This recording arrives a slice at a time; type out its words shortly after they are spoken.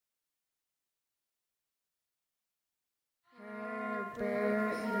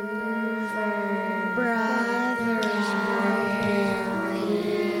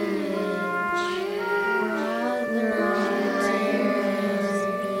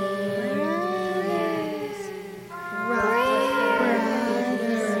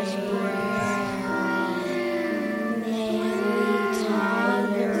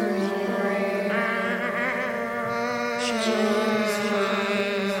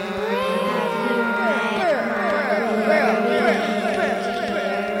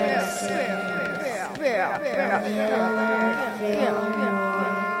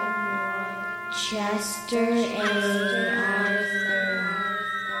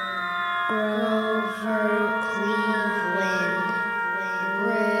Grover Cleveland,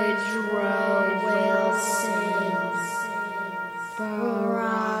 Woodrow Wilson,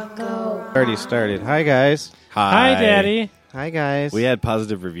 Barack Obama. Already started. Hi, guys. Hi, Daddy. Hi, guys. We had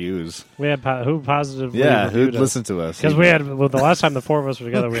positive reviews. We had who positively Yeah, reviewed who'd us? listen to us? Because we had the last time the four of us were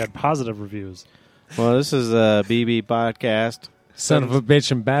together, we had positive reviews. Well, this is a BB podcast, Son of a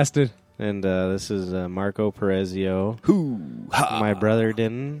bitch and bastard. and this is Marco Perezio. Who? My brother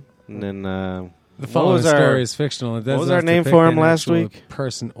didn't. And then The what following was our- story is fictional. It doesn't was our have to name pick for him an last actual week?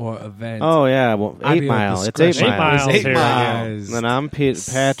 Person or event. oh yeah, well, 8 Audio Mile. It's 8 discretion. 8 Mile. Miles Eight here. Miles. And then I'm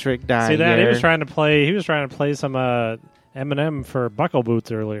Patrick Dyer. See that? He was trying to play some Eminem for Buckle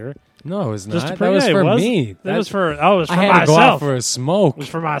Boots earlier. No, it was Just not. to That was it for was? me. That was for it was for I had to go out myself. for a smoke. It was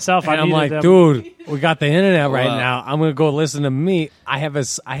for myself. And I I'm needed like, them. dude, we got the internet right Wow. now. I'm gonna go listen to me. I have a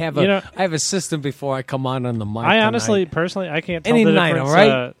You know- system before I come on the mic. I honestly, tonight. personally, I can't tell Any the night, difference. all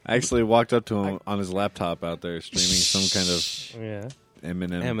right? I actually walked up to him on his laptop out there streaming some kind of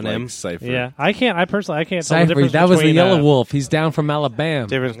Eminem. Cipher. Yeah. I can't tell the Cypher, difference that was the between, Yellow Wolf. He's down from Alabama.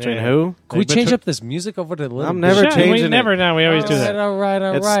 Difference between Yeah. who? Can we But change to- up this music over to a little I'm bit? never Yeah, changing we it. never. No, we always do that. All right.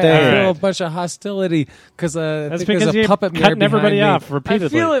 It's I staying. feel a bunch of hostility because I That's think because there's a you're puppet mayor cutting everybody behind me. off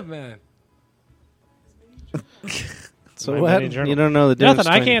repeatedly. I feel it, man. So My what? mini journal. You don't know the difference.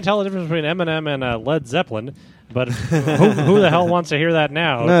 Nothing. I between- can't tell the difference between Eminem and Led Zeppelin. But who the hell wants to hear that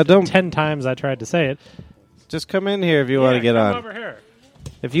now? No, don't- 10 times I tried to say it. Just come in here if you want to get come on. over here.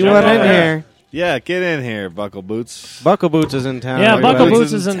 If you Jump want in over here. here, Yeah, get in here, Buckle Boots. Buckle Boots is in town. Yeah, Talk Buckle about it.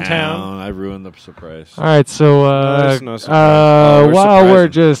 Boots is in town. I ruined the surprise. All right, so there's no surprise. we're while we're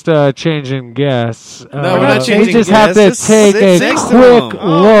surprising. just changing guests, we're not changing we just have to guests. take Sit a next to quick him.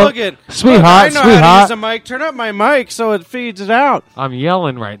 Oh, look. look at Sweetheart, Look, I know how to sweetheart. use the mic. Turn up my mic so it feeds it out. I'm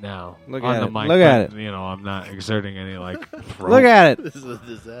yelling right now Look on at the it. mic. Look at but, You know, I'm not exerting any Look at it. This is a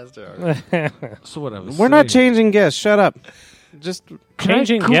disaster. So what I was We're not saying. changing guests. Shut up. Just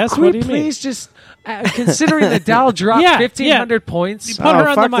Changing Could- guests? could What we do you mean? please just considering the Dow dropped Yeah, 1,500 points. Put her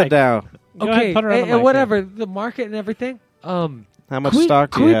on fuck the mic. Dow. Go Okay, ahead, put her on the mic, whatever the market and everything. How much Could we-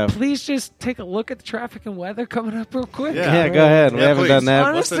 stock do could you we have? please just take a look at the traffic and weather coming up real quick? Yeah. Yeah, go ahead. We Yeah, haven't please. done that.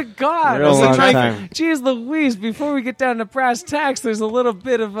 Honest to God, real I was long like, time. Geez Louise, before we get down to brass tacks, there's a little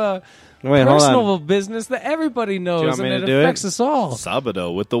bit of a Wait, hold personal on. business that everybody knows, want me and to it do it? affects us all.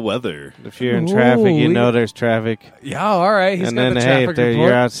 Sabado with the weather. If you're in traffic, you Ooh, know there's traffic. Yeah, all right. He's And got then, the hey, traffic if there- report.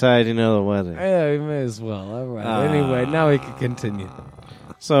 you're outside, you know the weather. Yeah, we may as well. All right. Anyway, now we can continue.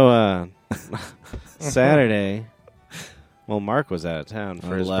 So, Saturday, well, Mark was out of town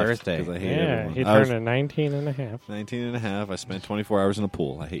for I his left birthday. 'cause I hate Yeah, everyone. he I was turned 19 and a half. 19 and a half. I spent 24 hours in the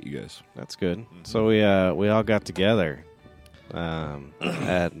pool. I hate you guys. That's good. So we all got together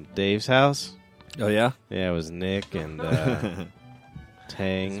at Dave's house. Oh, yeah? Yeah, it was Nick and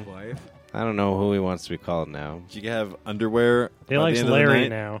Tang. wife. I don't know who he wants to be called now. Did you have underwear? He by likes the end of the Larry night?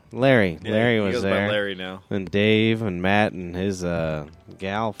 now. Larry. Yeah, Larry he was goes by there. Larry now. And Dave and Matt and his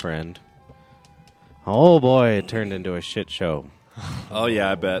gal friend. Oh boy, it turned into a shit show. Oh,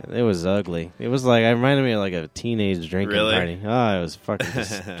 yeah, I bet. It was ugly. It was like, it reminded me of like a teenage drinking Really? party. Oh, it was fucking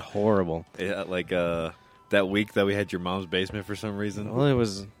just horrible. Yeah, like that week that we had your mom's basement for some reason. Well, it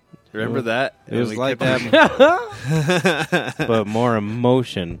was Remember that? it was And we like kept- that, but more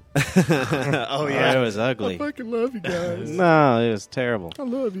emotion. Oh, Yeah, it was ugly. fucking love you guys. No, it was terrible. I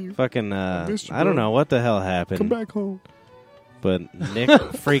love you. Fucking, missed you, I don't bro. know what the hell happened. back home. But Nick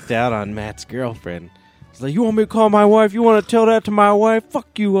freaked out on Matt's girlfriend. He's like, "You want me to call my wife? You want to tell that to my wife?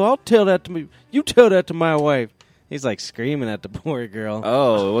 Fuck you! I'll tell that to me. You tell that to my wife." He's like screaming at the poor girl.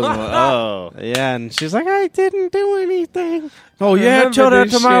 Oh, it wasn't. Oh, Yeah, and she's like, "I didn't do anything." Oh yeah, Remember tell that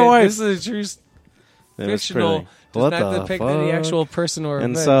this to my shit. wife. This is a true It was fictional. pretty- Does What not the depict fuck? any actual person or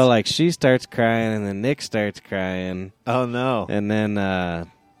And event. so like she starts crying, and then Nick starts crying, oh no. and then And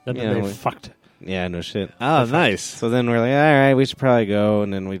You then know, they fucked. yeah, no shit. Oh, nice. So then we're like, all right, we should probably go,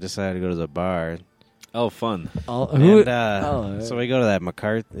 and then we decided to go to the bar. Oh, fun. who? And, so we go to that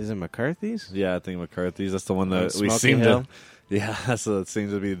McCarthy. Is it McCarthy's? Yeah, I think McCarthy's. That's the one On that we Smoky seem Hill? to. Yeah, that's what it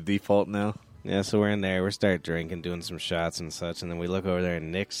seems to be the default now. Yeah, so we're in there. We start drinking, doing some shots and such, and then we look over there,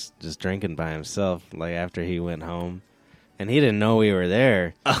 and Nick's just drinking by himself, like after he went home, and he didn't know we were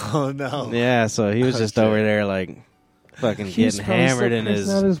there. Oh no. Yeah, so he was just shit. over there, like fucking getting hammered in his.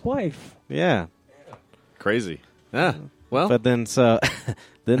 Not his wife. Yeah, Crazy. Yeah. Well. but then so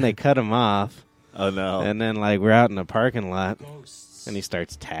then they cut him off, oh no. and then like we're out in the parking lot, and he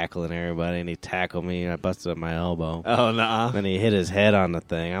starts tackling everybody, and he tackled me, and I busted up my elbow. Oh no. Then he hit his head on the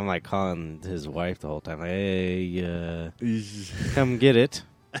thing. I'm like calling his wife the whole time, like, "Hey, come get it,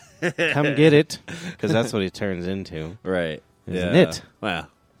 come get it," because that's what he turns into, Right. isn't yeah. it? Well.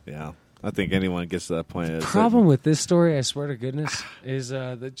 Yeah. I think anyone gets to that point. The problem with this story, I swear to goodness, is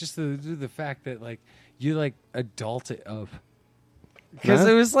the fact that like you like adult it up. Because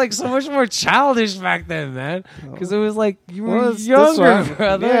it was like so much more childish back then, man. Because it was like you were younger,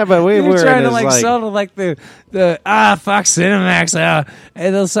 brother. Yeah, but we you were trying to as, like sell to like the fuck Cinemax,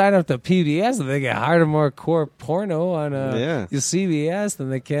 and they'll sign up to PBS and they get hardcore porno on your CBS than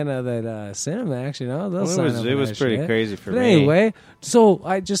they can that Cinemax. You know, they'll sign up. It was pretty crazy for but me. Anyway, so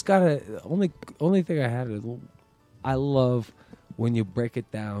I just gotta only thing I had is I love when you break it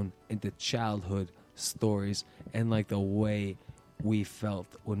down into childhood stories and like the way we felt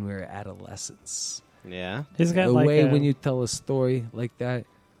when we were adolescents. Yeah. He's got the like way when you tell a story like that,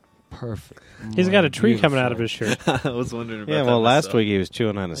 perfect. He's got a tree Beautiful. coming out of his shirt. I was wondering about Yeah, that well, last myself. week he was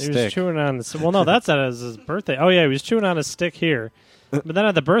chewing on a He stick. was chewing on this. Well, no, that's at his birthday. Oh yeah, he was chewing on a stick here. But then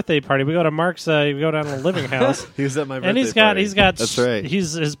at the birthday party, we go to Mark's. We go down to the living house, He was at my birthday and he's party. got. That's right.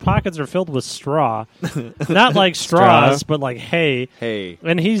 His pockets are filled with straw, not like straws, but like hay. Hey.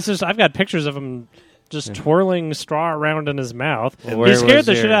 And he's just. I've got pictures of him just twirling straw around in his mouth. Where He scared was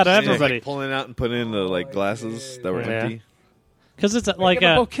the shit yours? out of And he was, everybody like, pulling out and putting in the like glasses that were Yeah. empty. because it's like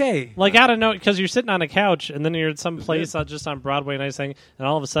a a. bouquet. Like I don't know, because you're sitting on a couch and then you're at some place just on Broadway, nice thing, and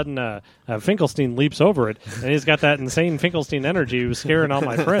all of a sudden Finkelstein leaps over it, and he's got that insane Finkelstein energy. He was scaring all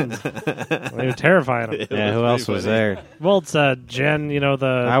my friends. They were terrifying them. Yeah, who else was there? Well, it's Jen, you know the.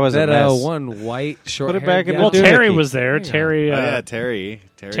 I was a that mess. one white short. Put it back in the well, doohickey. Terry was there. Yeah. Terry. Oh, yeah, Terry.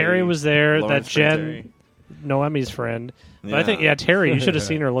 Terry was there. Lawrence That Jen, Terry. Noemi's friend. But I Yeah. think Terry. You should have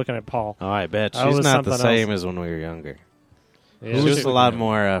seen her looking at Paul. Oh, I bet. That She's was not the something same else. as when we were younger. Yeah, She was a lot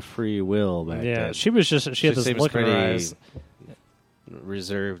more free will back Yeah, then. she was just. She had this seems look in her pretty eyes.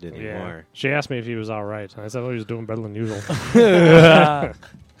 reserved Yeah. anymore. She asked me if he was all right. I said, "Oh, he was doing better than usual."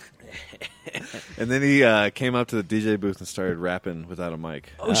 And then he came up to the DJ booth and started rapping without a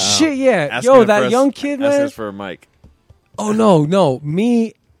mic. Oh shit! Yeah, Asking yo, us for that us- young kid, asking man. us for a mic. Oh no,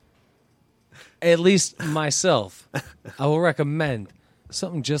 me. At least myself, I will recommend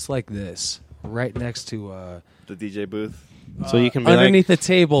something just like this, right next to The DJ booth. So you can be underneath the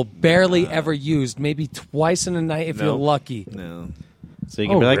table, barely ever used, maybe twice in a night if No. you're lucky. No. like, so you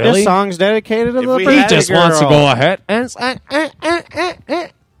can Oh, be like, really? this song's dedicated to If the we birthday had- He just girl. wants to go ahead and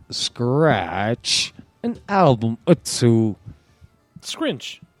scratch an album or two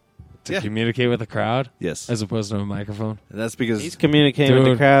Scrinch. to Yeah. communicate with the crowd, Yes. as opposed to a microphone. And that's because He's communicating with the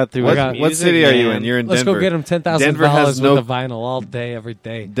Dude, crowd through what, his what music, city are you man. in? You're in Let's Denver. go get him $10,000 Denver has with no- the vinyl all day, every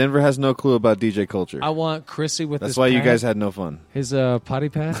day. Denver has no clue about DJ culture. I want Chrissy with That's his why you pad, guys had no fun. his potty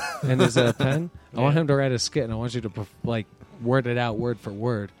pad and his pen. I want him to write a skit, and I want you to word it out word for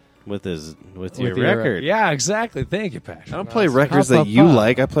word with your with record. Yeah, exactly. Thank you, Patrick. I don't play records that you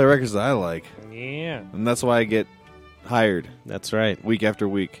like. I play records that I like. Yeah. And that's why I get hired That's right. week after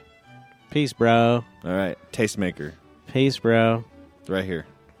week. Peace, bro. All right. Tastemaker. Peace, bro. Right here.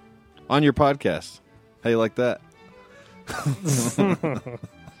 On your podcast. How you like that? It's not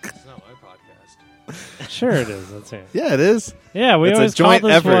my podcast. Sure it is. That's it. Yeah, it is. Yeah, we It's a always joint call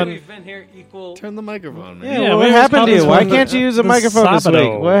this effort. one. We've been here equal. Turn the microphone, man. Yeah, Yeah, well, we what always happened call to you? this Why one can't the- you use a the microphone this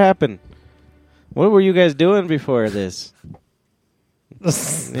Sabado. week? What happened? What were you guys doing before this?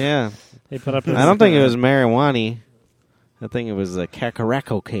 Yeah. He put up. I don't think it was marijuana. I think it was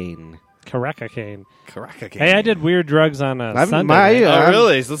cocaine. Caracacane. Caracas. Hey, I did weird drugs on Sunday. night. Oh,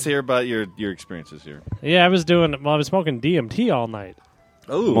 really? So let's hear about your experiences here. Yeah, I was smoking DMT all night.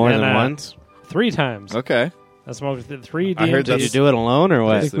 Oh, More And, than once. 3 times. okay. I smoked 3 DMT. I heard Did you that's- do it alone or I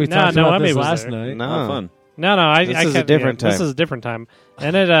what? think we No, talked no, about Emmy this was last there. night. No. Oh, fun. No, This I is a kept- different This time. is a different time,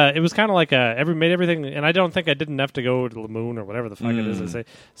 and it was kind of like made everything, and I don't think I did enough to go to the moon or whatever the fuck it is they say.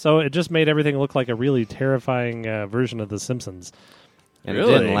 So it just made everything look like a really terrifying version of The Simpsons. And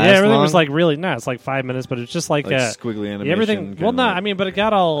Really? it didn't last Yeah, everything long? was like really it's like 5 minutes, but it's just like Squiggly animation. everything. Well, kinda no, like- I mean, but it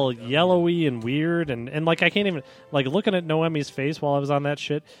got all yellowy and weird, and like I can't even like looking at Noemi's face while I was on that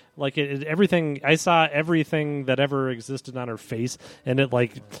shit. Like everything, I saw everything that ever existed on her face, and it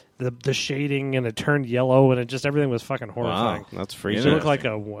like the shading, and it turned yellow, and it just everything was fucking horrifying. Wow, that's She freaky. looked like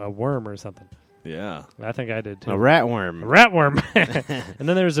a worm or something. Yeah. I think I did too. A rat worm. A rat worm. And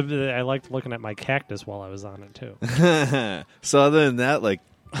then there was I liked looking at my cactus while I was on it too. So other than that, like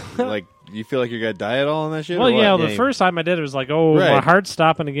you feel like you're gonna die at all on that shit? Well, or what? yeah, the first time I did it was like, oh, my Right. heart's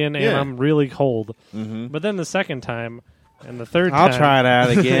stopping again, and Yeah. I'm really cold. Mm-hmm. But then the second time and the third I'll time. try it out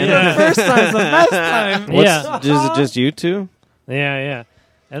again. Yeah. First time's the best time. Yeah. Is it just you two? Yeah.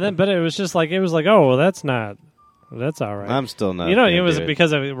 And then, but it was just like, oh, well, that's not That's all right. I'm still not. it gonna was do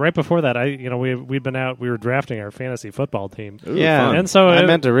because right before that, we'd been out. We were drafting our fantasy football team. Ooh, Yeah, fun. And so I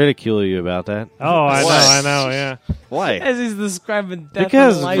meant to ridicule you about that. Oh, I Why? know. Yeah. Why? As he's describing death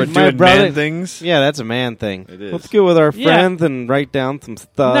Because and life. We're my doing brother- man things. Yeah, that's a man thing. It is. Let's get with our Yeah. friends and write down some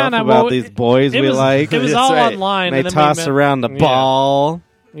stuff No, about well, these boys we was, like. It was That's all right. online. They and then toss we met, around the yeah. ball.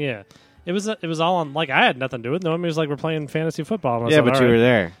 Yeah. It was all on. Like I had nothing to do with it. Noemi was like, "We're playing fantasy football." And I was Yeah, like, but "All you right." were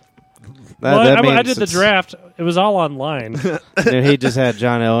there. Well, That I means did the it's- draft. It was all online. He just had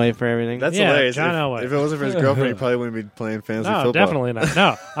John Elway for everything. That's Yeah, hilarious. John if, Elway. if it wasn't for his girlfriend, he probably wouldn't be playing fantasy No, football. definitely not.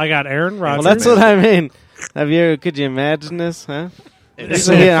 No, I got Aaron well, Rodgers. that's what I mean. Could you imagine this? Huh? It's-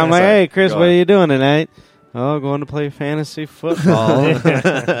 So, yeah, I'm like, Sorry. hey, Chris, Go what on. are you doing tonight? Oh, going to play fantasy football.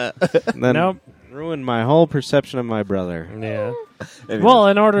 Then Nope. ruined my whole perception of my brother. Yeah. Anyway. Well,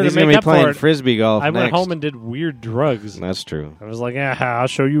 in order He's to gonna make be up playing for it, frisbee golf I went next. home and did weird drugs. That's true. I was like, "Yeah, I'll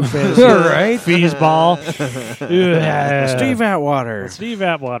show you fantasy Right? feesball." Yeah. Steve Atwater. Steve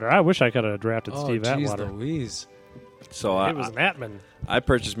Atwater. I wish I could have drafted Oh, Steve jeez Atwater. Louise. So It was an Atman. I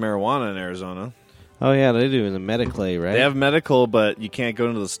purchased marijuana in Arizona. Oh yeah, they do the Metaclay, right? They have medical, but you can't go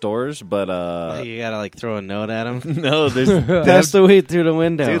into the stores. But You gotta like throw a note at him. no, there's That's the weed through the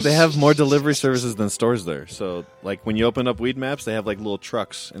window. dude. They have more delivery services than stores there. So like when you open up Weed Maps, they have like little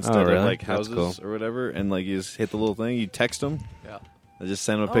trucks instead really? of like That's houses cool. or whatever. And like you just hit the little thing, you text them. Yeah. I just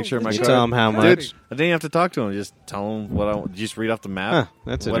send them a picture of my You card. tell them how Dude, much. I didn't have to talk to them. Just tell them what I want. Just read off the map. Huh,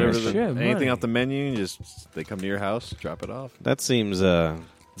 that's whatever. interesting. Shit, Anything money. off the menu, and just they come to your house, drop it off. That seems The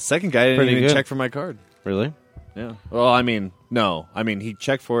second guy didn't Pretty even good. check for my card. really Yeah. Well, I mean, no. I mean, he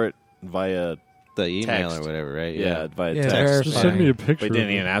checked for it via the email Text. or whatever, right? via Yeah, text. verify. Just send me a But picture. he didn't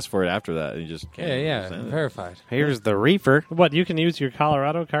of even it. ask for it after that. He just Yeah, yeah. sent it. Verified. Here's the reefer. What, you can use your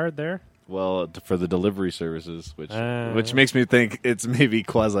Colorado card there? Well, for the delivery services, Ah. which makes me think it's maybe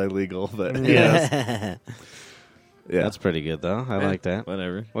quasi legal, but Yeah. yeah, That's pretty good though. I like that.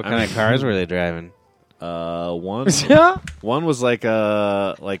 Whatever. What I kind mean, of cars were they driving? one was like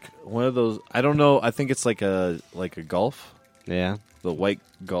one of those. I don't know. I think it's like a Golf, Yeah. the white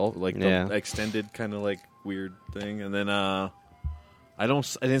Golf, like Yeah. the extended kind of like weird thing. And then I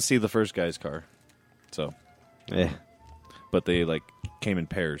didn't see the first guy's car, so Yeah. but they like came in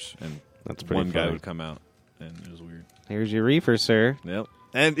pairs, and That's pretty one guy funny. would come out, and it was weird. Here's your reefer, sir. Yep.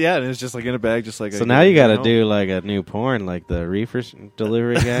 And yeah, and it's just like in a bag, just like So I now get you got to home. do like a new porn, like the reefer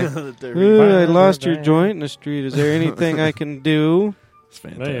delivery guy. The Ooh, I reefer lost your guy. joint in the street. Is there anything I can do? It's No,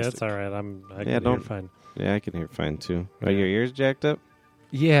 fantastic. yeah, that's all right. I Yeah, can hear don't- fine. Yeah, I can hear fine too. Are your ears jacked up?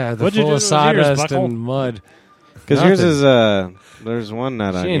 Yeah, the What'd you full do of to those ears, sawdust Buckle? and mud. Because yours Nothing. is there's one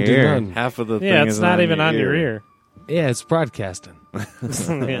not on She your didn't do ear. nothing. Half of the thing Yeah, it's is not even on your ear. Yeah, it's broadcasting. Yeah.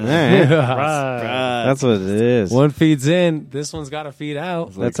 Right. That's what it is. One feeds in. This one's got to feed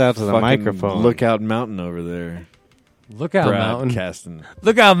out. That's out to the fucking microphone. Lookout Mountain over there. Look out, mountain. Broadcasting.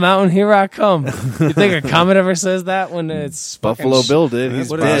 Look out, mountain. Here I come. You think a comet ever says that when it's Buffalo fucking Bill did. He's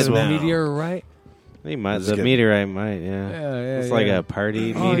What dead is it? now. Meteorite? He might, Let's the get- meteorite might, yeah. Yeah. It's like a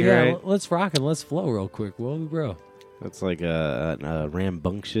party Oh, meteorite. yeah. Let's rock and let's flow real quick, will we, bro? It's like a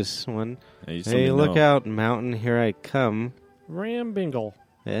rambunctious one. Yeah, you just Hey, let me look know. out, mountain! Here I come. Ram Bingle.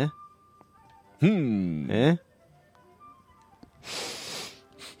 Eh? Hmm. Eh?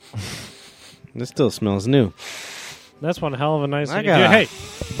 This still smells new. That's one hell of a nice. I got Hey,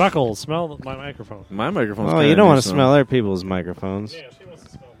 Buckle, smell my microphone. My microphone's Oh, kinda you don't new, want to so smell other people's microphones. Yeah, she wants to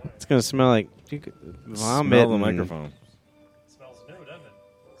smell mine. It's gonna smell like vomit. Smell the and- microphone. It smells new, doesn't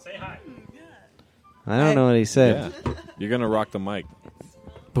it? Say hi. I don't know what he said. Yeah. You're going to rock the mic.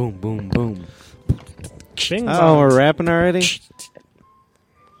 Boom, boom, boom. Bing Oh, bong. we're rapping already.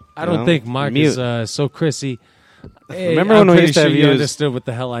 I don't No. think Mark Mute. is so Chrissy. Hey, Remember I'm when we pretty used to sure have you used- understood what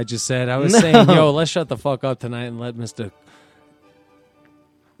the hell I just said. I was No. saying, yo, let's shut the fuck up tonight and let Mr.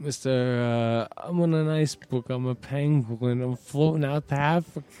 I'm on an ice book. I'm a penguin. I'm floating out to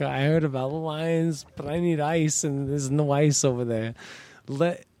Africa. I heard about lions, but I need ice, and there's no ice over there.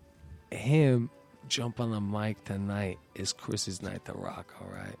 Let him jump on the mic tonight. It's Chris's night to rock. All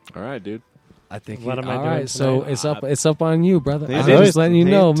right. All right, dude. I think. What am I all doing right, so tonight? it's up on you, brother. He's I'm always- just letting you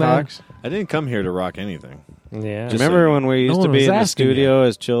he know, man. talks. I didn't come here to rock anything. Yeah. Just Remember so- when we used No to one be was in the asking you. studio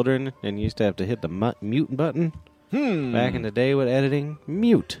as children and used to have to hit the mute button back in the day with editing?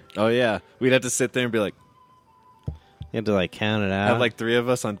 Mute. Oh, yeah. We'd have to sit there and be like, You had to like count it out. have like three of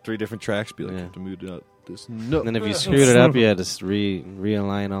us on three different tracks, be like, Yeah. have to move it out. This no. and then if you screwed it up, you had to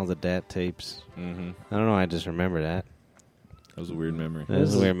realign all the DAT tapes. Mm-hmm. I don't know. I just remember that. That was a weird memory. That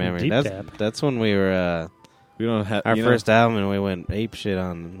was a weird memory. deep That's tap. that's when we were We don't have our first album, and we went ape shit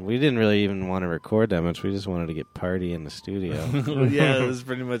on. We didn't really even want to record that much. We just wanted to get party in the studio. yeah, it was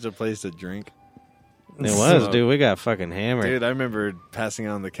pretty much a place to drink. It was, dude. We got fucking hammered. Dude, I remember passing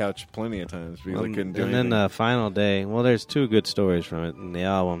out on the couch plenty of times. We like, couldn't do and anything. then the final day, well, there's two good stories from it in the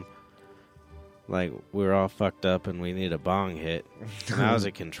album. Like, we were all fucked up and we need a bong hit. And I was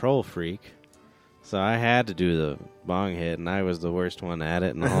a control freak. So I had to do the bong hit, and I was the worst one at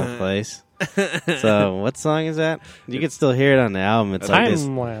it in the whole place. So what song is that? You can still hear it on the album. It's like this.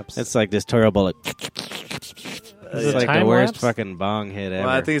 Time lapse. It's like this terrible. Like, Is it's it like the time worst lapse? fucking bong hit ever.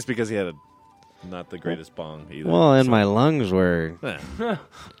 Well, I think it's because he had not the greatest bong either. Well, and my lungs were Yeah.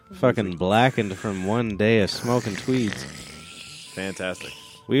 fucking blackened from one day of smoking tweeds. Fantastic.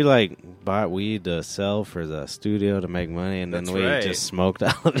 We like bought weed to sell for the studio to make money, and then That's we right. just smoked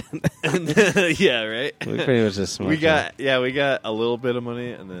all of it. Yeah, right. We pretty much just smoked. we it. got a little bit of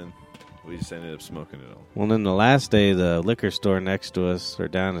money, and then we just ended up smoking it all. Well, then the last day, the liquor store next to us or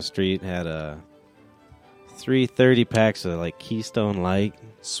down the street had 3 30-packs of like Keystone Light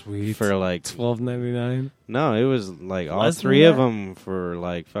Sweet. for like $12.99. no, it was like all Less than 3 of that? them for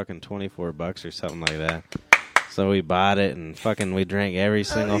like fucking $24 or something like that. So we bought it and fucking we drank every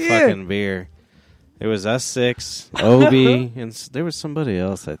single fucking beer. It was us 6, Obi, and there was somebody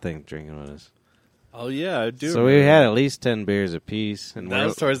else I think drinking with us. Oh yeah, I do. So we had at least 10 beers apiece. And That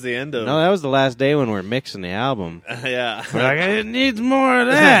was towards the end of. no, that was the last day when we're mixing the album. Yeah. We're like, it needs more of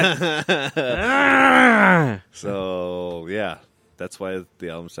that. Ah! So yeah, that's why the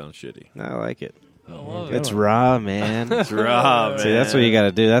album sounds shitty. I like it. I love It's raw, man. It's raw, man. See, that's what you got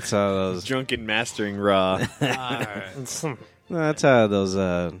to do. That's how those. Drunken mastering raw. That's how those.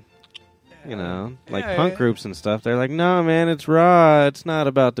 Like punk groups and stuff. They're like, no, man, it's raw. It's not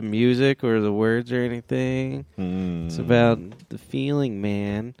about the music or the words or anything. It's about the feeling,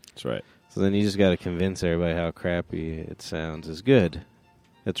 man. That's right. So then you just got to convince everybody how crappy it sounds is good.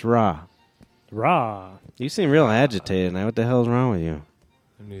 It's raw. Raw. You seem real agitated now. What the hell's wrong with you?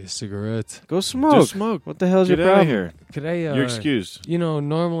 I need a cigarette. Go smoke. Just smoke. What the hell's Get your out of problem? here. Could I? You're excused. You know,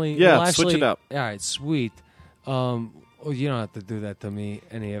 normally. Yeah, well, switch actually, it up. All right, sweet. You don't have to do that to me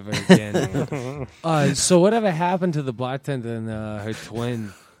any ever again. So whatever happened to the bartender and her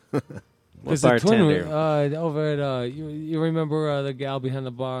twin? What Because the twin bartender? over at you remember the gal behind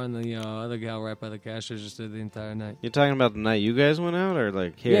the bar and the other gal right by the cash register the entire night. You're talking about the night you guys went out, or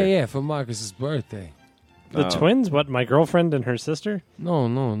like here? Yeah, for Marcus's birthday. The twins? What, my girlfriend and her sister? No.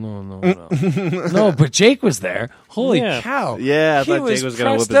 No, but Jake was there. Holy Yeah. cow! Yeah, I he thought was Jake was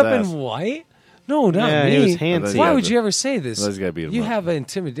gonna dressed whip his up ass. in white. No, not Yeah, me. he was handsy. Why Yeah, would but- you ever say this? Those guys beat him You up. have an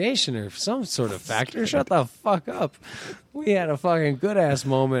intimidation or some sort of factor. Shut the fuck up. We had a fucking good ass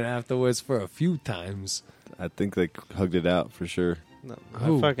moment afterwards for a few times. I think they hugged it out for sure. No,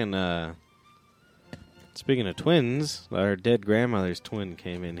 Who? I fucking. Speaking of twins, our dead grandmother's twin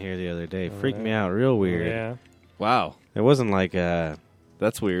came in here the other day. Freaked me out real weird. Yeah. Wow, It wasn't like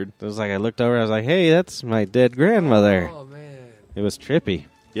that's weird. it was like I looked over. I was like, "Hey, that's my dead grandmother." Oh man. It was trippy.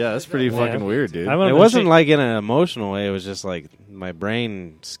 Yeah, that's pretty fucking weird, dude. I would've It been wasn't shak- like in an emotional way. It was just like my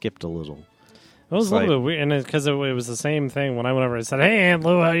brain skipped a little. It was It's a little like- bit weird, and because it was the same thing when I went over and said, "Hey, Aunt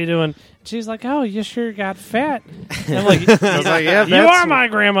Lou, how you doing?" She's like, "Oh, you sure got fat." I'm like, I was like, "Yeah, "You that's- are my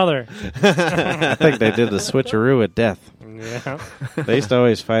grandmother." I think they did the switcheroo at death. Yeah. They used to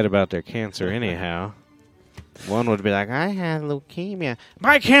always fight about their cancer anyhow. One would be like, "I had leukemia.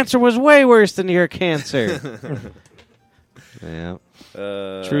 My cancer was way worse than your cancer." Yeah.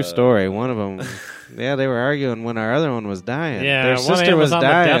 True story. One of them, they were arguing when our other one was dying. Yeah, Their one sister aunt was on the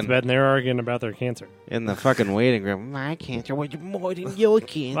dying deathbed, and they were arguing about their cancer. in the fucking waiting room. My cancer was more than your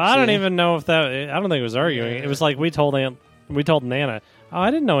cancer. Well, I don't even know if that. I don't think it was arguing. It was like we told Nana, "Oh, I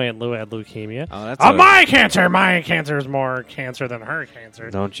didn't know Aunt Lou had leukemia." Oh, that's Oh, my cancer! My cancer is more cancer than her cancer.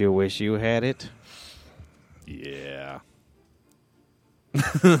 Don't you wish you had it? Yeah.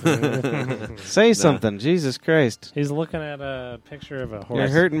 Say something, Jesus Christ! He's looking at a picture of a You're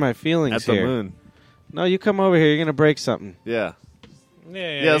horse. hurting my feelings At the here. moon. No, you come over here. You're gonna break something. Yeah.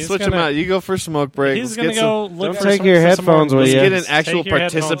 Yeah, Yeah, switch him out. You go for smoke break. He's Let's gonna get go some, look Don't for take some, your for some more headphones with let's you. get an actual Take your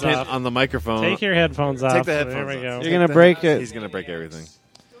headphones participant off. on the microphone. Take your headphones off. Take the headphones There we off. go. You're gonna break it. He's gonna break everything.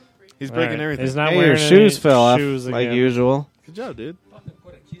 He's All breaking right. everything. He's not Hey, wearing your any shoes fell off shoes like again. usual. Good job, dude. Fucking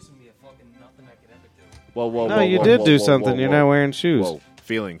quit accusing me of fucking nothing I could ever do. Whoa, whoa, No, whoa, you whoa, did whoa, do whoa, something. whoa, You're whoa. not wearing shoes. Whoa,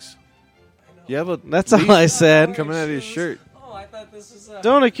 feelings. You have a That's all I said. coming out of his shirt. Oh, I thought this was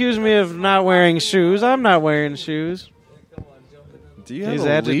Don't accuse me of not wearing shoes. I'm not wearing shoes. Come on, jump in. Do you have He's a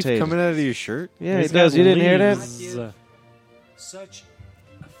agitated. leaf coming out of your shirt? Yeah, he He's does. got You didn't hear that? leaves. Such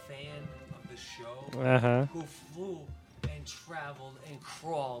a fan of the show Uh-huh. who flew and traveled and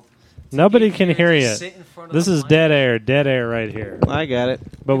crawled. to Nobody get can here hear to you. sit in front of This the is mic. dead air right here. I got it.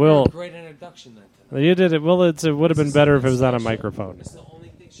 But You're we'll. a great introduction then. Tonight. You did it. Well, it would have been better if it was on a microphone. It's the only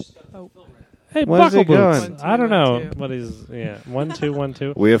thing she's got to fulfill right Hey, Where's buckle he boots. going? I don't know 1, 2. what he's. Yeah, 1, 2, 1,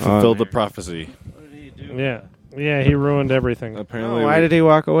 2. We have fulfilled the man. prophecy. Yeah, yeah. He ruined everything. Apparently, Why did he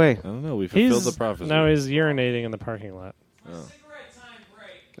walk away? I don't know. We fulfilled the prophecy. No, he's urinating in the parking lot.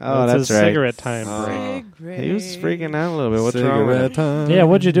 Oh, It's that's his right. cigarette time break. He was freaking out a little bit. What's wrong with him? time. Yeah,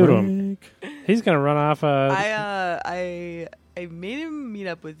 what'd you do to him? He's gonna run off. I made him meet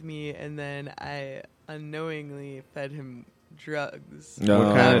up with me, and then I unknowingly fed him drugs. No.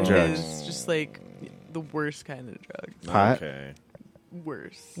 What kind of That drugs? is just like the worst kind of drugs. Pot? Okay.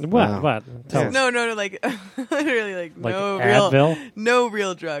 Worse. What? Wow. What? Tell Yeah. us. No, like literally, like Advil? no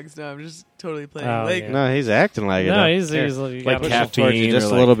real drugs. No, I'm just totally playing. Oh, like, yeah. No, he's acting like it. No, though. he's Here, like, you Like gotta- caffeine. towards you just or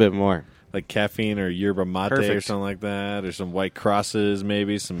a like- little bit more. Like caffeine or yerba mate or Perfect. something like that, or some white crosses,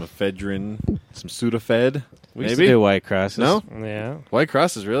 maybe some ephedrine, some Sudafed. We used maybe to do White Crosses. no Yeah. white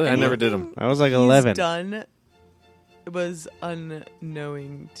crosses. Really, I never did them. I was like he's 11. done. It was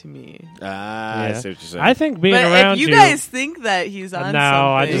unknowing to me. Ah, I Yeah. see what you're saying. I think being But around if you guys think that he's on No,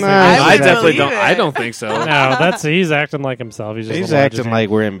 I something, just- No, I would definitely believe don't. it. I don't think so. No, that's he's acting like himself. He's just He's a lot acting just- like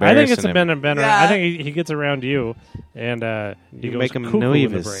we're I embarrassing think it's him. been Yeah. I think he gets around you, and he You goes make him cuckoo in the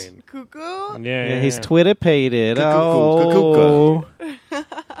nervous. brain. Cuckoo. Yeah, Yeah, he's yeah. Twitter-pated. Cuckoo. Oh.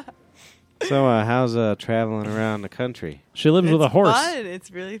 So, how's traveling around the country? She lives with a It's horse. Fun.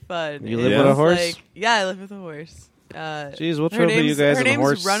 It's really fun. You live with a It's horse? Like, yeah, I live with a horse. Jeez, what's her up with you name's- guys Her and the name's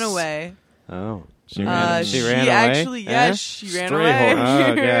horse? Runaway. Oh, she She ran away. actually, yeah, Huh? she ran Stray away. horse.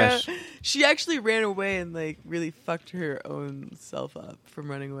 Oh, gosh. She actually ran away and like really fucked her own self up from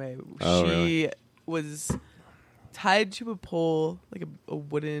running away. Oh, she really? was tied to a pole, like a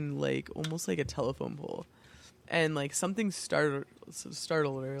wooden, like almost like a telephone pole, and like something startled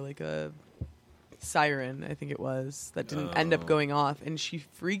her, like a siren, I think it was, that didn't end up going off, and she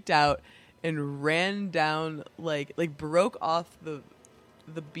freaked out and ran down, like broke off the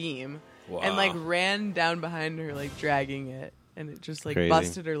beam, and like ran down behind her, like dragging it, and it just like Crazy.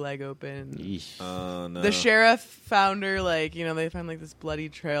 busted her leg open. Yeesh. Oh no. The sheriff found her, like, you know, they found like this bloody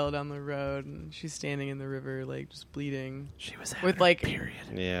trail down the road, and she's standing in the river, like just bleeding, She was with like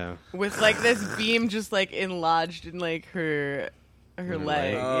Yeah. with like this beam just like enlodged in like her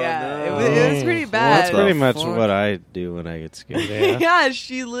leg. Oh, Yeah, no. it was pretty Well, bad. that's pretty much fuck? what I do when I get scared. Yeah. Yeah,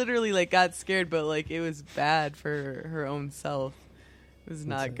 she literally like got scared, but like it was bad for her own self. It was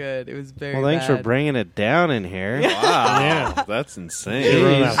not good. It was very Well, thanks bad. for bringing it down in here. Wow. Yeah. That's insane. You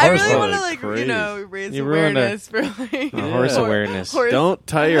ruined that I horse really leg. want to like Crazy. you know raise You ruined awareness for like horse Yeah. awareness. Don't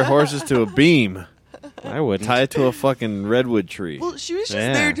tie your horses to a beam. I wouldn't. Tie it to a fucking redwood tree. Well, she was just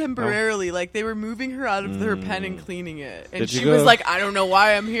Yeah. there temporarily. Like they were moving her out of her pen and cleaning it, and Did you she was go- like, "I don't know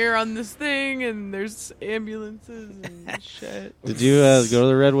why I'm here on this thing, and there's ambulances and shit." Did you go to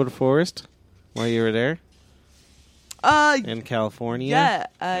the Redwood Forest while you were there in California? yeah,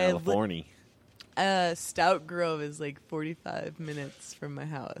 California. Stout Grove is like 45 minutes from my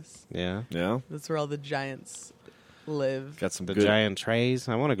house. Yeah. Yeah. That's where all the giants live. Got some The good. giant trays.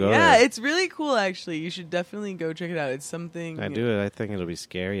 I want to go Yeah, there. it's really cool. Actually, you should definitely go check it out. It's something. I do it. I think it'll be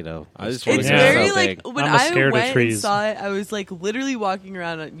scary though. I just Those wanna It's trees Yeah. are very so like big. when I'm I scared of went and trees. saw it, I was like literally walking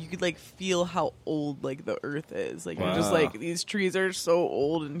around. And you could like feel how old like the earth is. Like you're just Wow. like these trees are so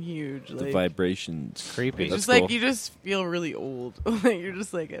old and huge. The Like vibrations. Creepy. it's That's just like cool. you just feel really old. Like you're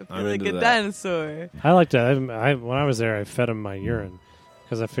just like I feel I'm like into a that. dinosaur. I like to. I when I was there, I fed him my urine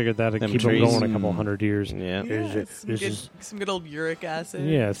because I figured that'd Them keep him trees. going a couple hundred years. Yeah. Yeah, It's some good old uric acid.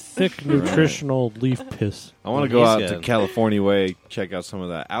 Yeah, thick nutritional leaf piss. I want to go out He's to good. California Way, check out some of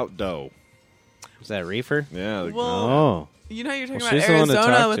that outdoor. Is that reefer? Yeah. Well, Oh. you know, you're talking Well, about she's the one to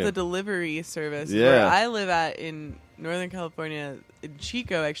Arizona talk with to. the delivery service. Yeah. Where I live at in Northern California, in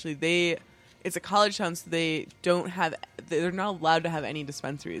Chico, actually, it's a college town, so they're not allowed to have any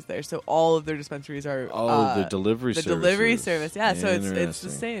dispensaries there. So all of their dispensaries are the delivery the services. delivery service. Yeah, so it's the Interesting.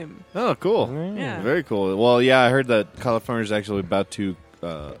 same. Oh, cool. Yeah. Very cool. Well, yeah, I heard that California's actually about to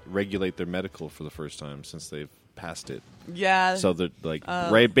regulate their medical for the first time since they've passed it. Yeah. So they're like,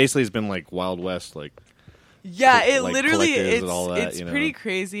 right? Basically, it's been like Wild West, like. Yeah, it like literally collectors and all that, it's you know. pretty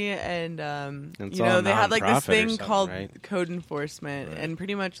crazy, and It's you know all they have like this nonprofit or thing something, called right? code enforcement, Right. and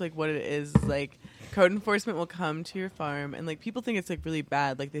pretty much like what it is like code enforcement will come to your farm, and like people think it's like really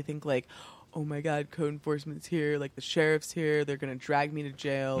bad, like they think like, oh my god, code enforcement's here, like the sheriff's here, they're gonna drag me to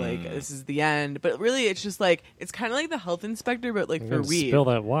jail, like this is the end. But really, it's just like it's kind of like the health inspector, but like I'm for gonna weed. Spill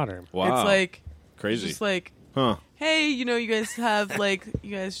that water. Wow. It's like Crazy. just like, Huh. hey, you know, you guys have like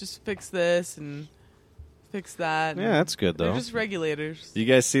you guys just fix this and fix that. Yeah, that's good They're though. just regulators. You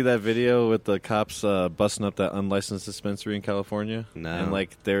guys see that video with the cops busting up that unlicensed dispensary in California? No. And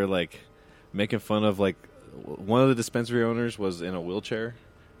like they're like making fun of like one of the dispensary owners was in a wheelchair,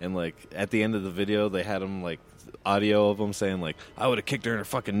 and like at the end of the video, they had him like audio of them saying like, "I would have kicked her in her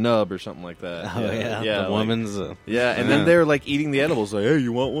fucking nub" or something like that. Oh yeah, yeah, the like- woman's. Yeah, and then they're like eating the edibles. Like, hey,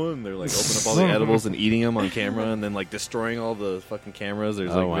 you want one? They're like opening up all the edibles and eating them on camera, and then like destroying all the fucking cameras.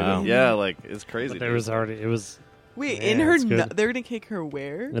 There's Oh, like, wow. yeah, like it's crazy. But there dude. was already it was Wait, Yeah, in her it's good. they're gonna kick her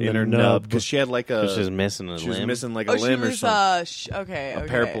where? in in the her nub because she had like a She's just missing a she was limb. missing like a Oh, she limb or was something, okay, a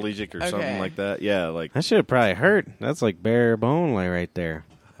okay. paraplegic or something Okay. like that. Yeah, like That should have probably hurt. That's like bare bone, like right there.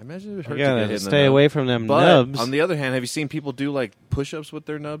 I imagine it would You hurt to get gotta hit in the stay nub. away from them But nubs. on the other hand, have you seen people do like push-ups with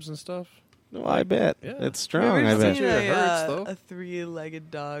their nubs and stuff? No, I bet Yeah. it's You strong. ever I bet. seen It hurts, a, though. a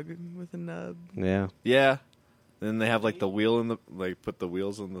three-legged dog with a nub? Yeah. Yeah. Then they have like the wheel in the like put the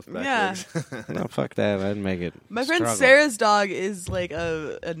wheels on the back Yeah. legs. No, fuck that. I'd make it. My friend struggle. Sarah's dog is like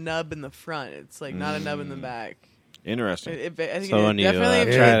a nub in the front. It's like not a nub in the back. Interesting. I think So it when you,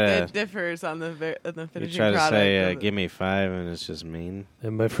 definitely try it to- differs on the You finishing try to product. say, of it. "Give me 5," and it's just mean.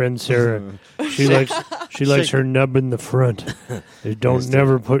 and my friend Sarah, she likes her nub in the front. Don't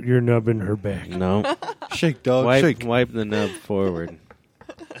never put your nub in her back. No, Shake, dog. wipe the nub forward.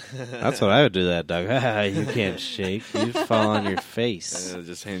 That's what I would do. That dog. You can't shake. You fall on your face, And it'll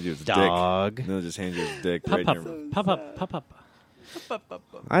just hand you his dog. dick. And it'll just hand you his dick Pop right up, in your... pop up, pop up.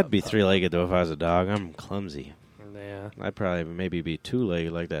 I'd be 3-legged though if I was a dog. I'm clumsy. Yeah. I'd probably maybe be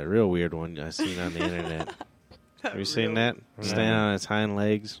 2-legged like that real weird one I seen on the internet. Have you seen that? Standing on its hind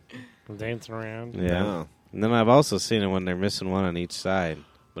legs. Dancing around. Yeah. Oh. And then I've also seen it when they're missing one on each side,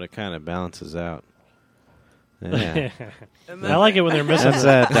 but it kind of balances out. Yeah. And I like it when they're missing.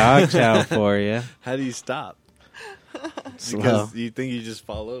 That's dog chow for you. How do you stop? Slow. Because you think you just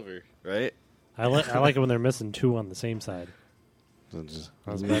fall over, right? I like it when they're missing two on the same side. So just-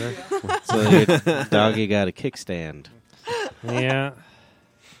 That's better. so your doggy got a kickstand. Yeah.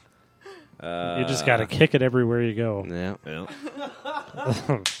 You just got to kick it everywhere you go. Yeah.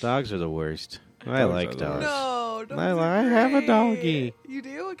 Yeah. Dogs are the worst. I Dogs like are the dogs. No, dogs I are have a great. doggy. You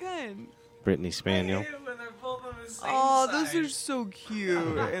do? What kind? Brittany Spaniel. Oh, those are so cute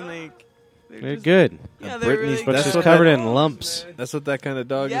and like They're just- good. Yeah, A they're Britney really But That's she's what covered that- in lumps. That's what that kind of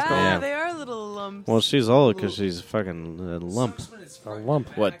dog is Yeah, called? Yeah. they are little lumps. Well, she's old because she's a fucking lump. A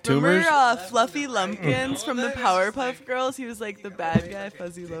lump. What, tumors? Remember Fluffy Lumpkins from the Powerpuff Girls? He was like the bad guy,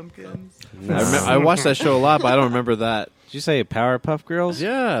 Fuzzy Lumpkins. I watched that show a lot, but I don't remember that. Did you say Powerpuff Girls?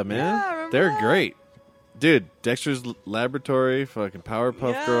 Yeah, man. Yeah, I remember They're that. great. Dude, Dexter's Laboratory, fucking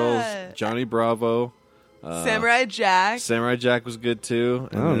Powerpuff Yeah. Girls, Johnny Bravo. Samurai Jack. Samurai Jack was good too.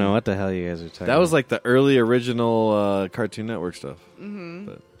 I don't know what the hell you guys are talking That was about. like the early original Cartoon Network stuff. Mm-hmm.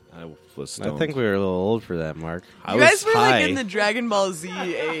 But I was I stoned. think we were a little old for that, Mark. I You was guys were high. like in the Dragon Ball Z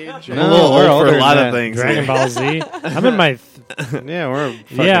age. I'm a little we're old for older a lot than of that. things. Dragon Ball Z. I'm in my Yeah, we're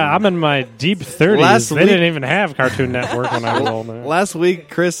fucking, I'm in my deep 30s. Last They week- didn't even have Cartoon Network when I was old. Last week,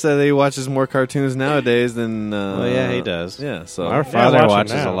 Chris said he watches more cartoons nowadays than. Well, yeah, he does. Yeah, so Our father watch 'em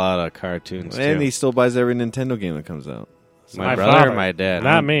watches now. a lot of cartoons and too. he still buys every Nintendo game that comes out. My My brother father. or my dad?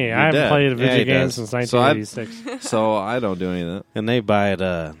 Not me. Your I haven't dad. played a Yeah, he video game does. since So I- 1986. So I don't do any of that. And they buy it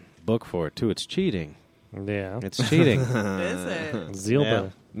a book for it too. It's cheating. Yeah. It's cheating. Is it?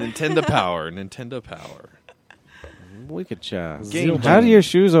 Zilba. Nintendo Power. Nintendo Power. Wicked child. Game How do your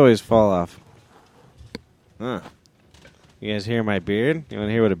shoes always fall off? Huh. You guys hear my beard? You want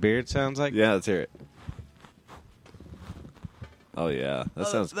to hear what a beard sounds like? Yeah, let's hear it. Oh yeah, that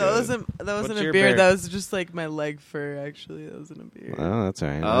sounds that good. wasn't What's a your beard. beard? That was just like my leg fur. Actually, that wasn't a beard. Oh, that's all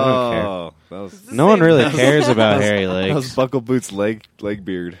right. I don't care. Oh, that was The No one same really thing. cares about hairy that was legs. Buckle Boots leg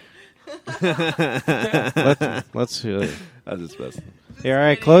beard. Let's That's his best. Here, all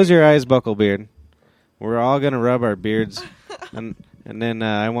right, close your eyes, Bucklebeard. We're all gonna rub our beards, and then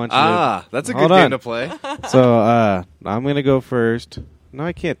I want you. That's a good Hold game on. to play. To, so I'm gonna go first. No,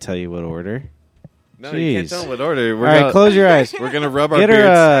 I can't tell you what order. No, you can't Jeez. tell what order. All right, close your eyes. We're gonna rub our Get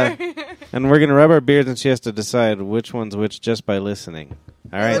beards. her, and we're gonna rub our beards, and she has to decide which one's which just by listening.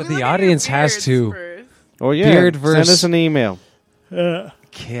 All right. Let me The look at your audience has beards to. first. Oh yeah. Beard Send versus- us an email.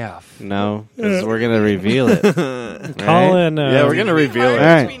 Calf. No, 'cause we're gonna reveal it. Call in. Yeah, we're gonna reveal Hard it. All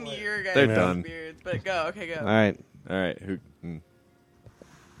right. between your guys' They're and done. beards, but go. Okay, go. All right. All right.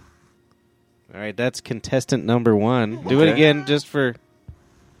 All right. That's contestant number 1. Do it Okay. again, just for.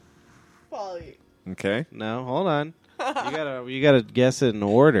 Polly. Okay. No, hold on. You gotta guess it in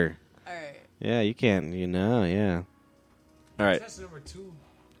order. All right. Yeah, you can't. Yeah. All right.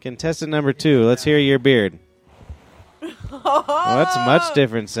 Contestant number 2. Let's hear your beard. Oh, that's much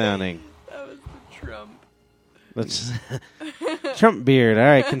different sounding. That was the Trump. Let's Trump beard. All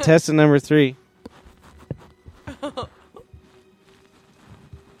right, contestant number 3.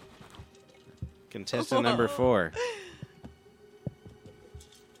 Contestant number 4.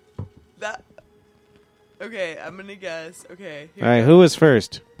 That. Okay, I'm gonna guess. Okay. All right, who was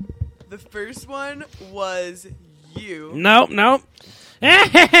first? The first one was you. Nope. Who was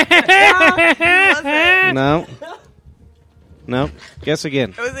it? No. Nope. Guess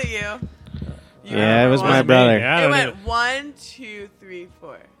again. Was it you? You Yeah, it was my one. brother. Yeah, I It don't went know. 1, 2, 3,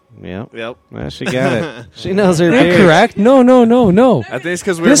 4. Yep. Yep. Well, she got it. She knows her beard. Incorrect. No. I think it's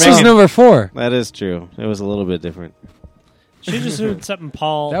because we were This was making- number 4. That is true. It was a little bit different. She just heard something.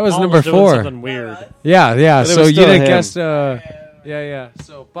 Paul. That was Paul number doing 4. Something weird. Yeah. But it So was you still didn't him. guess. Yeah.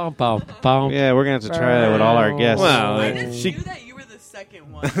 So bum. Yeah, we're gonna have to try that with all our guests. Wow. I Like, just she- knew that you were the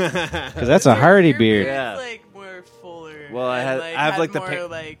second one. Because that's a Hardy Your beard. Yeah. is, like more fuller. Well, I and, have like the more, paint.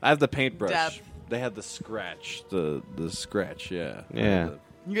 like, I have the paintbrush. depth. They had the scratch. The scratch. Yeah. Yeah.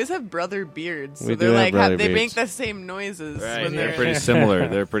 You guys have brother beards, so We they're do have like brother they make beards. the same noises Right. when They're they're pretty similar.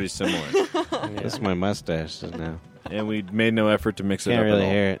 They're pretty similar. That's my mustache now. And we made no effort to mix it Can't up really at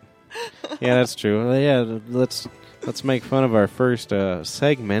all. hear it. Yeah, that's true. Well, yeah, let's make fun of our first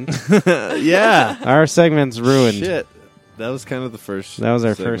segment. Yeah. Our segment's ruined. Shit. That was kind of the first. That was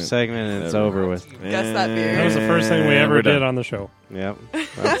our segment. first segment, and it's Ever. over with. Guess that beard. That was the first thing we And ever we're did done. on the show. Yep.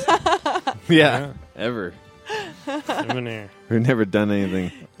 Yeah. Ever. Even here. We've never done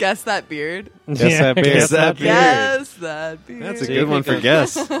anything. Guess that beard. Guess that beard. Guess that beard. Guess that beard. That's a See, good one for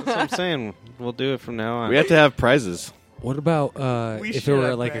guess. That's what I'm saying. We'll do it from now on. We have to have prizes. What about We if it should were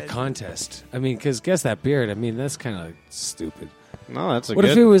have like a bread. contest? I mean, because guess that beard. I mean, that's kind of stupid. No, that's a What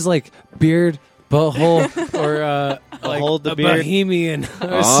good. if it was like beard, butthole, or like Hold the a beard. bohemian or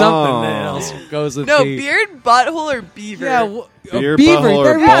Oh. something that else goes with No, the beard, butthole, or beaver. Yeah, a Beard, beaver. butthole, or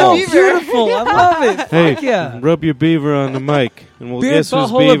There we go. balls. Beaver. Beautiful. I love it. Hey, Fuck yeah. rub your beaver on the mic, and we'll Beard, guess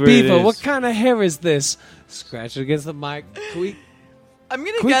whose butthole, or beaver it beaver. is. What kind of hair is this? Scratch it against the mic. Tweak. I'm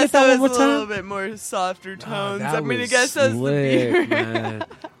gonna Can we guess get that that one was more a little time? bit more softer tones. that I'm gonna was guess that's the slick, beard. man.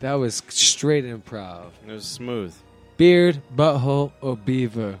 That was straight improv. It was smooth. Beard, butthole, or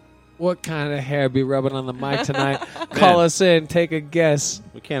beaver? What kind of hair be rubbing on the mic tonight? Call us in. Take a guess.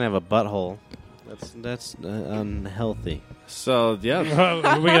 We can't have a butthole. That's unhealthy. So, yeah.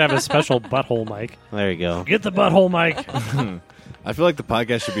 We could have a special butthole mic. There you go. Get the butthole mic. I feel like the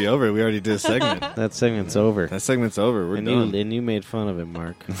podcast should be over. We already did a segment. That segment's over. That segment's over. We're And done. you made fun of it,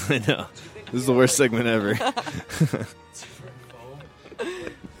 Mark. I know. This is the worst segment ever. The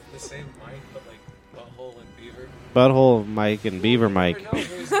same mic, but like butthole and beaver. Butthole Mike and Beaver Mike.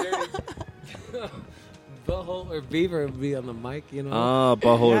 Butthole or beaver would be on the mic, you know.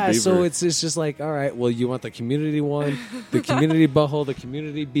 Butthole Yeah, or beaver. so it's just like, all right, well, you want the community one, the community butthole, the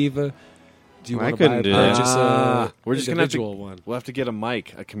community beaver. Do you I want to couldn't buy do that. purchase We're just gonna have to- individual one? We'll have to get a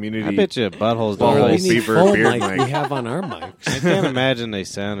mic, a community. I bet you buttholes Butthole, don't we really. need beaver, phone beard mic mic. we have on our mics. I can't imagine they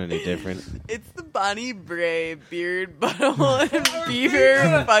sound any different. It's the Bonnie Bray beard, butthole, and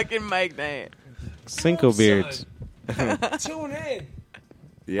beaver fucking mic night. Cinco beards. Tune in.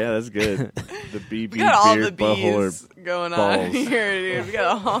 Yeah, that's good. The BB We got all beard, the butthole, bees going on balls. here, dude. We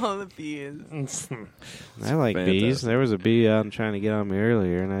got all the bees. I like bees. Fantastic. There was a bee out trying to get on me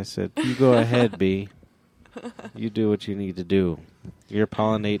earlier, and I said, "You go ahead, bee. You do what you need to do. You're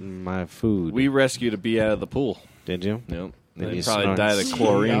pollinating my food." We rescued a bee out of the pool. Did you? Nope. Then They you probably snort. died of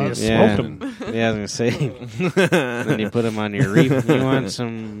chlorine. Yeah. Yeah. Smoked 'em. Yeah, I was gonna say. Then you put them on your reef. You want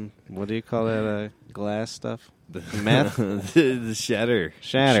some? What do you call that? Glass stuff? Meth? The shatter.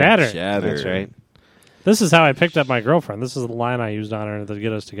 Shatter. Shatter. That's right. This is how I picked up my girlfriend. This is the line I used on her to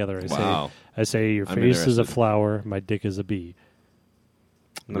get us together. Wow. I say, your I'm face is a interested. flower, my dick is a bee.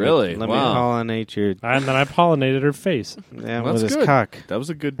 Really? Let Wow. me pollinate your. And then I pollinated her face. Yeah, Well, with that's his good. cock. That was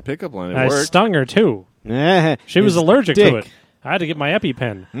a good pickup line. It I worked. stung her, too. Yeah, She was his allergic dick. to it. I had to get my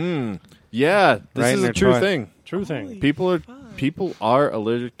EpiPen. Yeah, this Right is in a their true toilet. thing. True thing. People are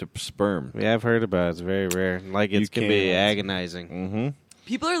allergic to sperm. Yeah, I've heard about it. It's very rare. Like You it can be can't. agonizing. Mm-hmm.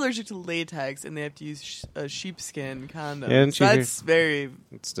 People are allergic to latex, and they have to use a sheepskin condom. Yeah, didn't you hear- That's very.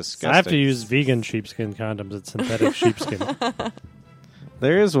 It's disgusting. I have to use vegan sheepskin condoms. It's synthetic sheepskin.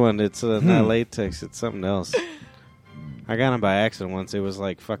 There is one. It's not latex. It's something else. I got them by accident once. It was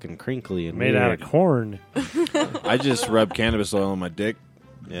like fucking crinkly and Made out of weird. corn. I just rub cannabis oil on my dick.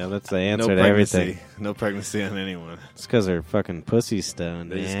 Yeah, that's the No answer to pregnancy. everything. No pregnancy on anyone. It's because her fucking pussy's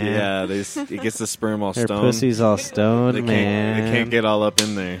stoned. They just, man. yeah, it gets the sperm all Her stoned. pussy's all stoned, They man. can't get all up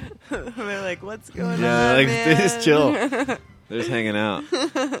in there. They're like, what's going Yeah, on? like man? they just chill. They're just hanging out.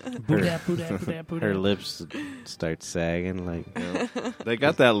 Her lips start sagging like They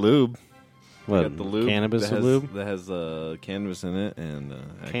got that lube. They what? got the lube. Cannabis that has, lube? that has cannabis in it and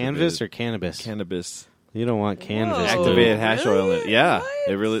Canvas activated- or cannabis? cannabis. You don't want canvas. Whoa. dude. Activated hash really? oil in it. Yeah, What?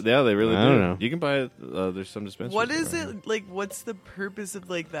 they really I do. don't know. You can buy it. There's some dispensaries. What is around it like? What's the purpose of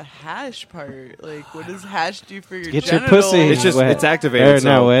like the hash part? Like, what does hash do for your Get your genitals? pussy. It's just wet. it's activated. Or, so,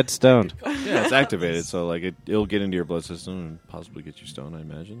 no, wet stoned. Yeah, it's activated, so like it'll get into your blood system and possibly get you stoned. I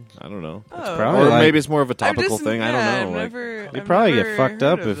imagine. I don't know. Oh. probably Or like- maybe it's more of a I've topical just- thing. I yeah, don't know. I've Like, never, You I've probably never get fucked heard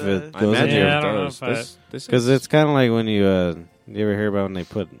up of if it the- I goes imagine into Yeah, your. I don't know does. if I- This Because is- it's kind of like when you ever hear about when they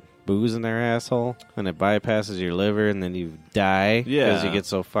put booze in their asshole and it bypasses your liver and then you die because Yeah, you get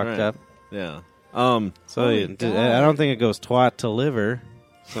so fucked right. up. yeah. So Oh my I don't think it goes twat to liver.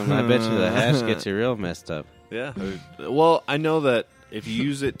 So I bet you the hash gets you real messed up. Yeah. Well, I know that if you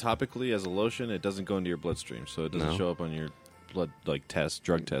use it topically as a lotion, it doesn't go into your bloodstream, so it doesn't No. show up on your blood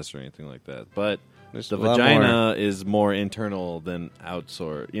drug test or anything like that. But There's the a lot vagina is more internal than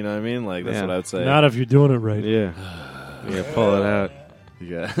outsort. You know what I mean? Like that's Yeah. what I would say. Not if you're doing it right. Yeah. Yeah, pull it out.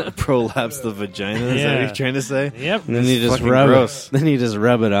 Yeah, prolapse the vagina. Is that what Yeah. you're trying to say? Yep. And then you just fucking rub gross. it. Then you just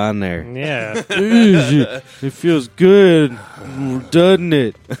rub it on there. Yeah. It feels good, doesn't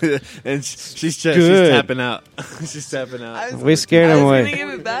it? And she's Good. tapping out. She's tapping out. I was, We scared I him was away. gonna give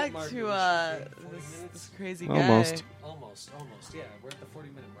it back to this crazy guy. Almost. Almost. Yeah, we're at the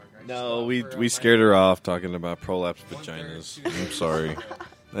 40-minute mark. Right? No, we scared her off talking about prolapsed vaginas. I'm sorry.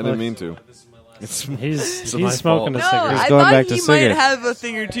 I didn't mean to. It's He's my smoking fault. a No, cigarette. I going thought back to he cigarette. might have a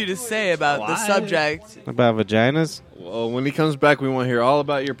thing or two to say about the Why? subject. About vaginas? well, when he comes back, we want to hear all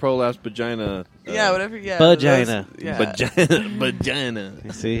about your prolapsed vagina. Yeah, whatever. Yeah, Vagina. those- Yeah. Vagina.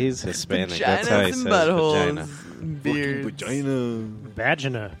 You see, he's Hispanic. That's how he Vaginas says and buttholes, vagina. beards. Vagina.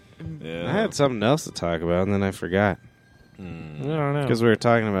 Vagina. Yeah. I had something else to talk about, and then I forgot. I don't know. Because we were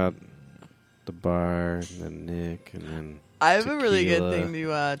talking about the bar, and then Nick, and then... I have a really good Tequila. thing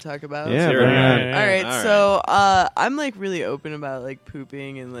to talk about. Yeah, hear bring it. it on. Yeah. All right, All right. so I'm like really open about like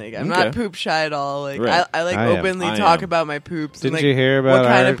pooping and like I'm not Okay. poop shy at all. Like Right. I like I am. openly I talk am. about my poops. Didn't and, like, you hear about what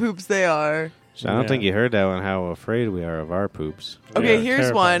kind our... of poops they are? I don't Yeah. think you heard that one, how afraid we are of our poops. Okay, Yeah, here's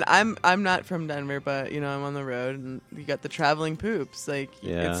terrifying. one. I'm not from Denver, but you know I'm on the road, and you got the traveling poops. Like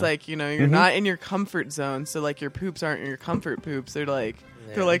Yeah. it's like you're Mhm. not in your comfort zone, so like your poops aren't your comfort poops. They're like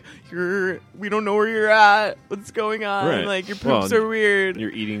we don't know where you're at. What's going on? Right. Like your Well, poops are weird.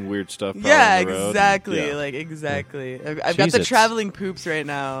 You're eating weird stuff. probably Yeah, on the road. exactly. Yeah. Like exactly. I've got the Cheez-Its. traveling poops right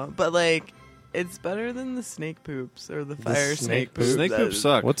now, but like it's better than the snake poops or the fire snake poops. Snake poop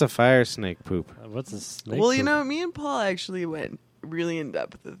suck. What's a fire snake poop? What's a snake? Well, you poop? know, me and Paul actually went really in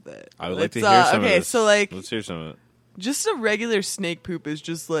depth with it. I would like to Let's, hear some okay, of this. so like Let's hear some of it. just a regular snake poop is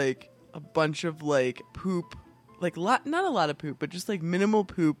just like a bunch of like poop, like not a lot of poop, but just like minimal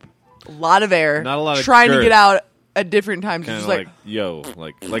poop, a lot of air, Not a lot of trying to girth. get out at different times. Kind Just of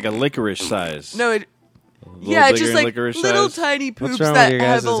like, like a licorice size. no, it. little Yeah, it's bigger just than like licorice little size? tiny poops wrong with that your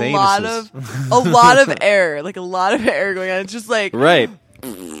have guys' a lot of air, like a lot of air going on. It's just like Right.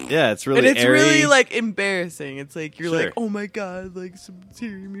 Yeah, it's really and it's airy. really like embarrassing. It's like you're Sure. like, oh my god, like someone's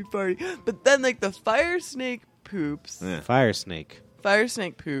hearing me farting. But then like the fire snake poops, Yeah. Fire snake. fire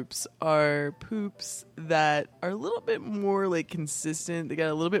snake poops are poops that are a little bit more like consistent. They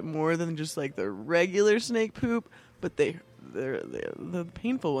got a little bit more than just like the regular snake poop, but they're the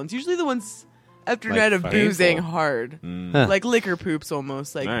painful ones. Usually the ones after a Like night of painful? boozing hard. Mm. Huh. Like liquor poops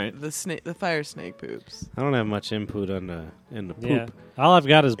almost, like All right. the fire snake poops. I don't have much input on in the poop. Yeah. All I've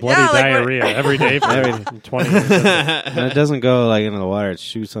got is bloody Yeah, like diarrhea every day for Every- 20 years. And it doesn't go like into the water; it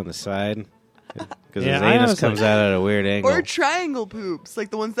shoots on the side because Yeah, his I anus honestly- comes out at a weird angle. Or triangle poops,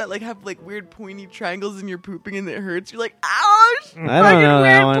 like the ones that like have like weird pointy triangles and you're pooping and it hurts. You're like, ouch! I don't fucking know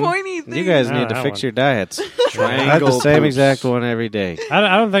that weird one. pointy You thing. guys No, need to that fix one. your diets. I have the Triangle same poops. exact one every day.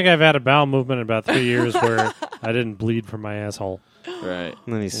 I don't think I've had a bowel movement in about 3 years where I didn't bleed from my asshole. Right.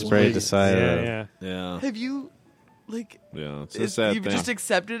 And then he sprayed the side Yeah, of it. yeah. Yeah. Have you like? Yeah. It's a sad You've thing. just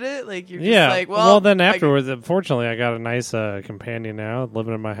accepted it, like you're Yeah. just like, well, then I- afterwards, fortunately, I got a nice companion now,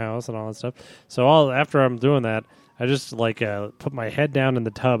 living in my house and all that stuff. So after I'm doing that, I just like put my head down in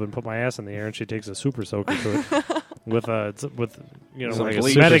the tub and put my ass in the air, and she takes a super soaker to it with you know It's like like a a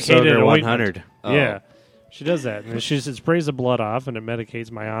Super medicated Soaker ointment. 100. Oh. Yeah, she does that, and it sprays the blood off, and it medicates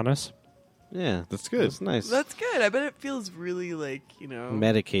my anus. Yeah, That's good. That's nice. that's good. I bet it feels really like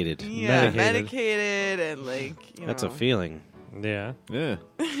Medicated. yeah, medicated. medicated and like That's a know. feeling. Yeah, Yeah.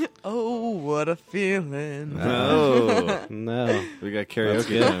 Oh, what a feeling! No. No. We got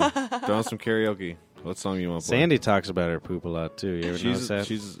karaoke time. Throw on some karaoke. What song you want to play? Sandy talks about her poop a lot too. You ever notice that?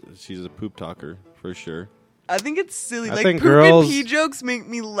 She's a poop talker for sure. I think it's silly. I Like think poop girls- and pee jokes make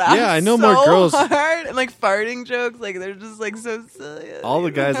me laugh. Yeah, I know so more girls- hard, and like farting jokes, like they're just like so silly. All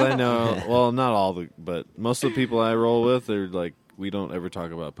the guys I know, well, not all the, but most of the people I roll with are like we don't ever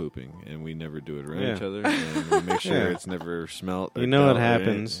talk about pooping, and we never do it around Yeah. each other, and we make sure Yeah. it's never smelt. Or You know what dealt or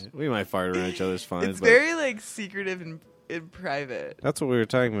happens. anything. We might fart around each other's fine. It's but very like secretive and in private. That's what we were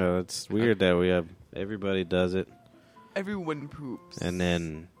talking about. It's weird that we have everybody does it, Everyone poops. and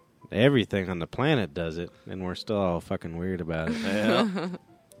then everything on the planet does it, and we're still all fucking weird about it. yeah.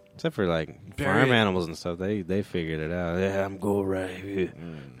 Except for like Bury farm it. animals and stuff, they figured it out. Yeah, I'm going right here.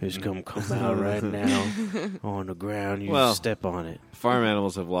 It's gonna come out right now on the ground. You Well, step on it. Farm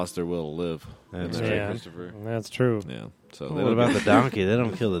animals have lost their will to live. That's Isn't that right. right, Christopher? That's true. Yeah. So Well, they what don't about do- the donkey? They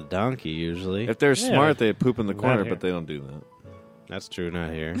don't kill the donkey usually. If they're Yeah. smart, they poop in the Not corner, here. but they don't do that. That's true,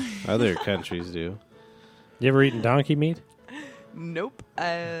 not here. Other countries do. You ever eaten donkey meat? Nope.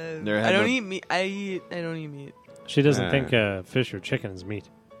 Never I had don't no- eat meat. I don't eat meat. She doesn't Nah. think fish or chicken is meat.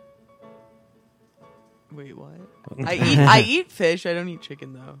 Wait, what? I eat fish. I don't eat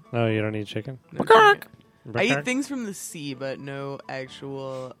chicken though. No, you don't eat chicken? No chicken. I Okay. eat things from the sea, but no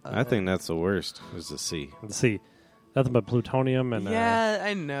actual. I think that's the worst. Is the sea. Let's see. Nothing but plutonium and Yeah,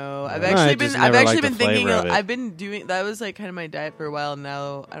 I know. I've No, I actually just been. I've never actually liked been the flavor thinking. of it. I've been doing. That was like kind of my diet for a while.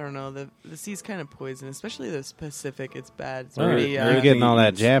 Now I don't know. The sea's kind of poison, especially the Pacific. It's bad. It's Oh, pretty. You're getting all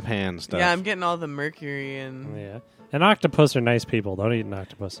that Japan stuff. Yeah, I'm getting all the mercury and. yeah. And octopus are nice people. Don't eat an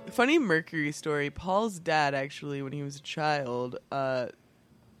octopus. Funny mercury story. Paul's dad actually, when he was a child,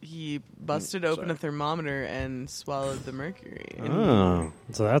 he busted open a thermometer and swallowed the mercury. And Oh,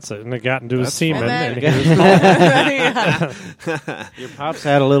 So that's it. And it got into his That's semen. And And then- he was Yeah. your pops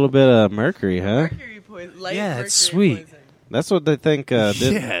had a little bit of mercury, huh? Mercury poison. Light Yeah, mercury it's sweet. Poison. That's what they think did,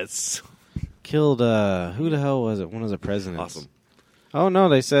 Yes. killed. Who the hell was it? One of the presidents. Awesome. Oh no,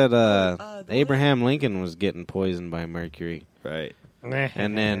 they said the Abraham Lincoln was getting poisoned by mercury, Right.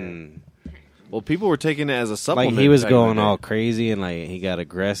 and then Well, people were taking it as a supplement. like he was back in the going day. all crazy and like he got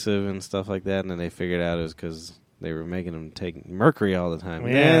aggressive and stuff like that, and then they figured out it was because they were making him take mercury all the time.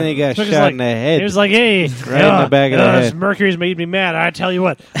 And then he got So shot he was like- in the head. He was like, "Hey, in the back of the head. Mercury's made me mad. I tell you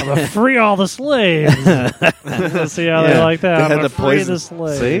what, I'm gonna free all the slaves." Let's see how they Yeah. like that. They I'm had gonna to free poison- the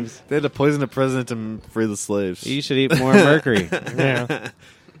slaves. They had to poison the president to free the slaves. You should eat more mercury. Yeah.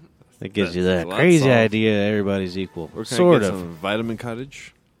 It gives you That's that a lot crazy solved. idea everybody's equal. Or can I Sort get of. some vitamin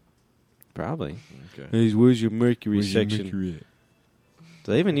cottage? Probably. Okay. Hey, where's your mercury section?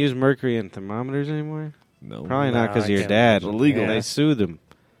 Do they even use mercury in thermometers anymore? No. Probably not because I of your can't dad. imagine. Illegal. They sued him.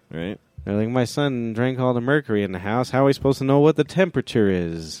 Right? They're like, my son drank all the mercury in the house. How are we supposed to know what the temperature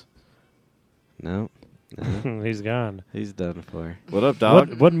is? No. No. He's gone. He's done for. What up,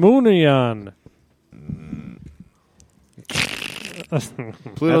 dog? What moon are you on? Pluto's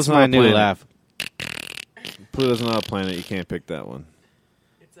That's not my a new planet. laugh. Pluto's not a planet. You can't pick that one.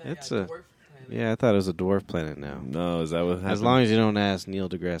 It's a- Yeah, I thought it was a dwarf planet now. No, is that what happened? As long as you don't ask Neil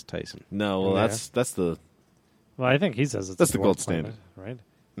deGrasse Tyson. No, well, Yeah. that's the Well, I think he says it's That's a the dwarf gold planet, standard. right?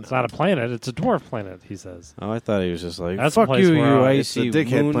 It's not a planet; it's a dwarf planet. He says Oh, I thought he was just like, That's the fuck place you, where, you it's the icy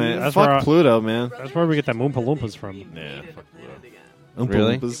dickhead moon. planet. That's where Fuck I- Pluto, man. that's where we get that Moompa Loompas from. Yeah. Made a planet again.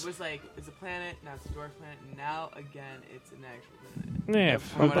 Really? It was like it's a planet, now it's a dwarf planet, and now again it's an actual planet. Yeah,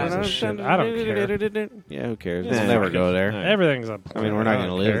 From what I fuck was shit. I don't care. Yeah, who cares? Yeah, We'll fuck never it. go there. Alright. Everything's a I planet. mean, we're not going to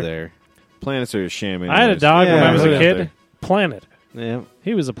don't live care. there. Planets are a sham. I had a anyways. dog when Yeah, I was a look out kid. there. Planet. Yeah.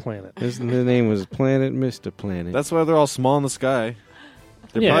 He was a planet. His name was Planet Mr. Planet. That's why they're all small in the sky.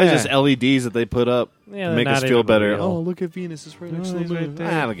 They're Yeah. probably just LEDs that they put up Yeah, to they're make us not feel even better. real. Oh, look at Venus. It's right next to Oh, these look right at there.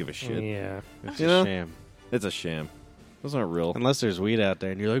 that. I don't give a shit. Yeah. It's you a know? sham. It's a sham. Those aren't real. Unless there's weed out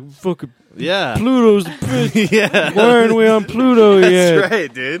there and you're like, fucking Yeah. Pluto's the bitch. yeah. Why aren't we on Pluto yet? That's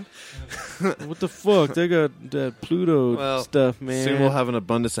right, dude. What the fuck? They got that Pluto Well, stuff, man. Soon we'll have an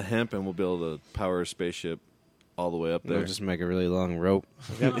abundance of hemp and we'll be able to power a spaceship all the way up They'll there. just make a really long rope.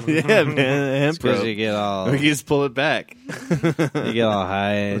 yeah, man. Hemp Because rope. you get all We can just pull it back. you get all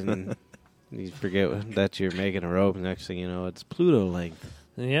high and you forget that you're making a rope. Next thing you know, it's Pluto length.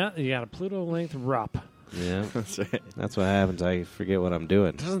 Yeah, you got a Pluto length ROP. Yeah, That's right. that's what happens. I forget what I'm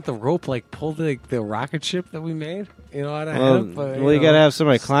doing. Doesn't the rope like pull the rocket ship that we made? You know, out of Well, hemp, you gotta have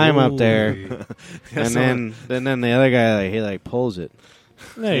somebody climb up there, slowly. and then the other guy he pulls it.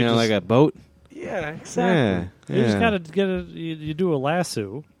 Yeah, You know, like a boat. Yeah, exactly. Yeah, You just yeah. got to get it. You do a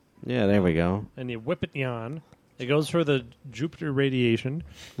lasso Yeah, there we go. and you whip it on. It goes for the Jupiter radiation,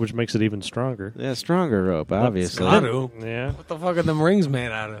 which makes it even stronger. Yeah, stronger rope, obviously. got to. Yeah. What the fuck are them rings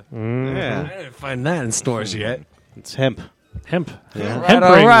made out of? Mm. I Yeah, didn't find that in stores yet. it's hemp. Hemp. Yeah. Hemp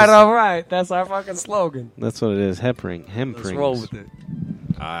all rings. right, all right. That's our fucking slogan. That's what it is. Hemp rings. Let's roll with it.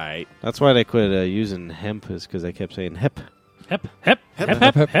 All right. That's why they quit using hemp, is because they kept saying hep. Hep. Hep. Hep.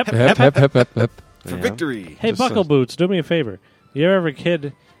 Hep. Hep. Hep. Hep, hep, hep, hep, hep. For Yeah. victory. Hey, Just Buckle so- Boots, do me a favor. You ever have a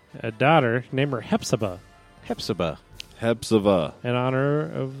kid, a daughter, name her Hepzibah? Hepzibah. Hepzibah. in honor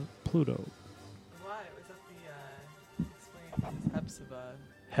of Pluto. Why? Was that the Hepzibah?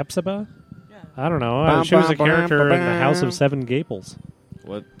 Hepzibah? Yeah. I don't know. Bum, She was a bum, character bum, in the House bum. of Seven Gables.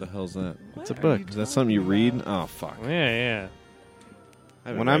 What the hell's that? What a are book. you Is that something you talking read? about? Oh, fuck. Yeah. I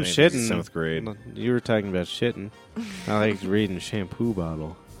haven't When read I'm anything shitting, since 7th grade. You were talking about shitting. I like reading shampoo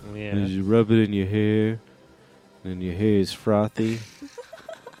bottle. Yeah. You rub it in your hair, and your hair is frothy,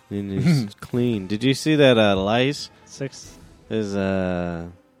 and it's clean. Did you see that lice? 6. Is The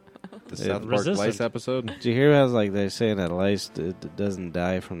South Park Resistant. Lice episode? Did you hear how like they're saying that lice doesn't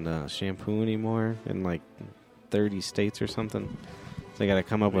die from the shampoo anymore in like 30 states or something? They got to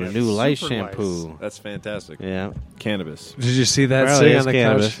come up with a Yeah, new lice super shampoo. That's fantastic. Yeah. Cannabis. Did you see that Probably sitting is on the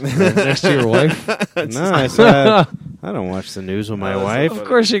cannabis. couch next to your wife? No, I saw. I don't watch the news with my wife. Of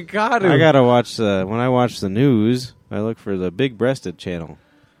course you got to. I gotta watch the when I watch the news. I look for the big-breasted channel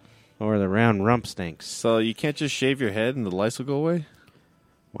or the round rump stinks. So you can't just shave your head and the lice will go away?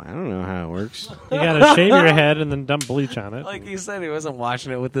 Well, I don't know how it works. You gotta shave your head and then dump bleach on it. Like he said, he wasn't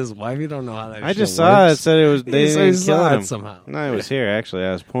watching it with his wife. You don't know how that. I just shit saw it. works. Said it was. They So didn't he kill saw him. it somehow. No, it was here actually.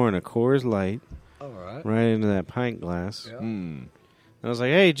 I was pouring a Coors Light All right. right into that pint glass. Yeah. Hmm. I was like,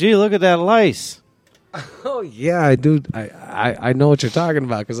 "Hey, gee, look at that lice." Oh yeah, I do. I know what you're talking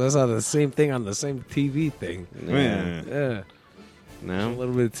about because I saw the same thing on the same TV thing. Yeah. Yeah, a No,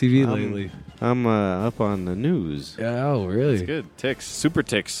 little bit of TV Um, lately. I'm up on the news. Yeah. Oh really? It's good. Ticks. Super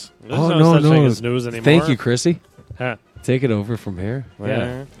ticks. There's Oh, no no, such no. thing as news anymore. Thank you, Chrissy. Huh. Take it over from here.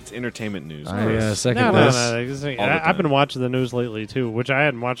 Yeah. It's entertainment news. I second No, this. All the I've been time. watching watching the news lately too, which I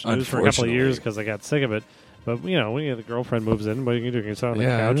hadn't watched news for a couple of Unfortunately. years because I got sick of it. But when the girlfriend moves in, what you can do? You can sit on the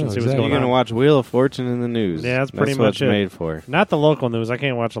Yeah, I couch know, and see exactly. what's You're going gonna on. watch Wheel of Fortune in the news. Yeah, that's pretty what much it's it. made for. Not the local news. I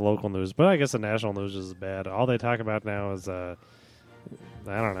can't watch the local news, but I guess the national news is bad. All they talk about now is I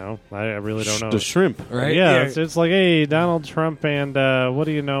don't know. I really don't know. The shrimp. Right? Yeah, it's like, hey, Donald Trump, and what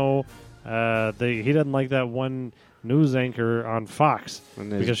do you know? He doesn't like that one news anchor on Fox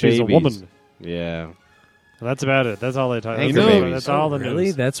And there's because she's a babies. woman. Yeah. That's about it. That's all they talk. Anchor That's, babies. that's all the really?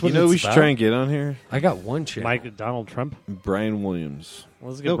 news. That's what You know it's we should about? try and get on here? I got one chick. Donald Trump. Brian Williams.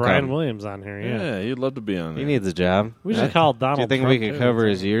 Let's get He'll Brian come. Williams on here. Yeah, Yeah, he'd love to be on He there. needs a job. we should call Donald. Do you think Trump we could too. cover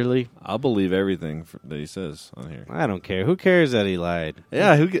his yearly? I'll believe everything that he says on here. I don't care. Who cares that he lied?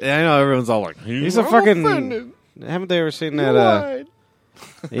 Yeah, I know everyone's all like, He's a fucking. Haven't they ever seen that?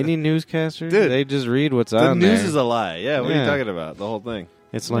 Any newscaster? Dude, They just read what's The on news there. is a lie. Yeah, what are Yeah. you talking about? The whole thing.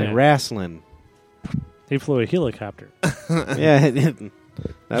 It's like Yeah. wrestling. He flew a helicopter. Yeah,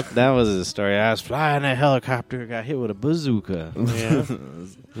 that was his story. I was flying a helicopter, got hit with a bazooka. Yeah,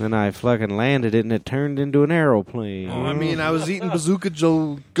 Then I fucking landed it, and it turned into an aeroplane. Oh, I mean, I was eating Bazooka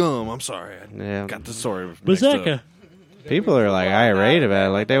Joe gum. I'm sorry. I Yeah. got the story. mixed Bazooka. up. People are like irate about it,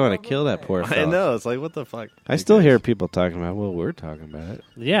 like they want to kill that poor I fella. know. It's like, what the fuck? I still hear people talking about. Well, we're talking about it.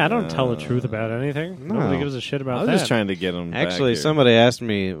 Yeah, I don't tell the truth about anything. No. Nobody gives a shit I about was that. just trying to get him. Actually, back here. somebody asked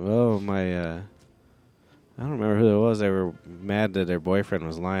me, "Oh, my." I don't remember who it was. They were mad that their boyfriend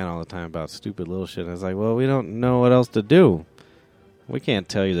was lying all the time about stupid little shit. I was like, "Well, we don't know what else to do. We can't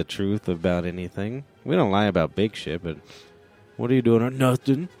tell you the truth about anything. We don't lie about big shit, but what are you doing?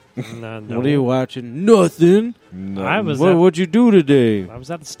 Nothing. No. What are you watching? Nothing. No. I was What'd you do today? I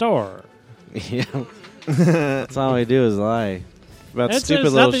was at the store. Yeah, that's all we do is lie about stupid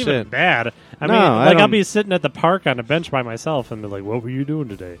it's little not even shit. bad. I No, mean, I like I'll don't- be sitting at the park on a bench by myself and be like, "What were you doing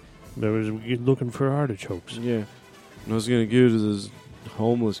today?" There was looking for artichokes. Yeah, I was gonna give it to this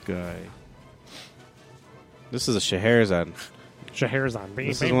homeless guy. This is a Scheherazade. Scheherazade.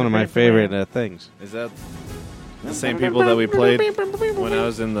 This is one of my favorite things. Is that the same people that we played when I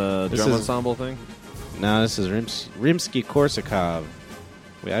was in the This drum is- ensemble thing? No, this is Rimsky-Korsakov.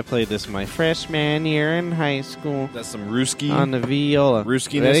 I played this my freshman year in high school That's some Ruski. on the viola.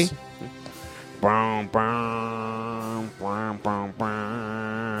 Ruskiness. Ready? Bum, bum, bum, bum,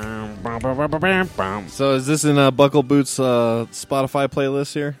 bum, bum, bum, bum, bum, bum. So is this in Buckle Boots Spotify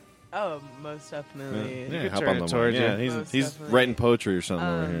playlist here? Oh, most definitely. could hop turn on it the towards Yeah, you. Most he's definitely. writing poetry or something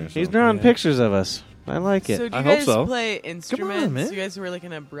over here. He's so. drawing pictures of us. I like it. So do I you hope guys so. play instruments? man. You guys were like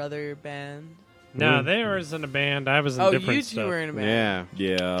in a brother band. No, they were in a band. I was in Oh, different you two stuff. were in a band.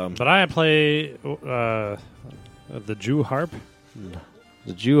 Yeah, Yeah. But I play the Jew harp.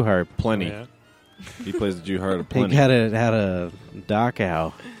 the Jew harp. Plenty. Yeah. He plays the Jew Heart of He Plenty. got it out of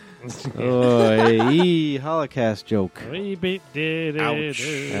Dachau. Oh, Holocaust joke. We beat it.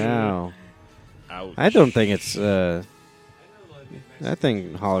 Ouch. Ow. Ouch. I don't think it's. I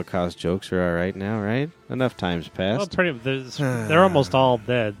think Holocaust jokes are all right now, right? Enough times Well, passed. they're almost all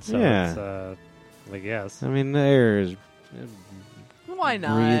dead. So Yeah. it's, I guess. I mean, there's Why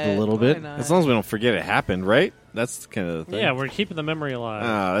not? breathe a little Why bit. not? As long as we don't forget it happened, right? That's kind of the thing. Yeah, we're keeping the memory alive.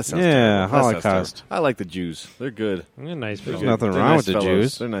 Ah, that sounds Yeah, terrible. That sounds Holocaust. terrible. I like the Jews. They're good. Yeah, nice. They're fellas. good. nothing They're wrong nice with the fellows.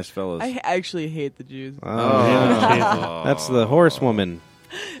 Jews. They're nice fellows. I actually hate the Jews. Oh, that's the horsewoman.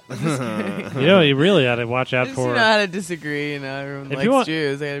 You know, you really ought to watch out I just for. know how to disagree. Everyone If likes you want-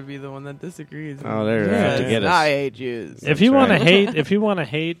 Jews. I gotta be the one that disagrees. Oh, they're Yeah. out to get us. I hate Jews. If you That's want to right.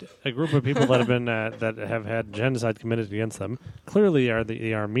 hate, a group of people that have been that have had genocide committed against them, clearly are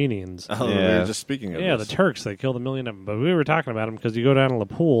the Armenians. Oh, we Yeah. were just speaking of Yeah, the this. Turks. They killed 1 million of them. But we were talking about them because you go down to the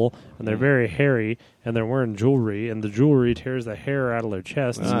pool and they're very hairy and they're wearing jewelry and the jewelry tears the hair out of their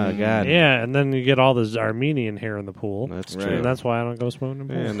chests. Oh, God. Yeah, and then you get all this Armenian hair in the pool. That's Right. true. And that's why I don't go swimming in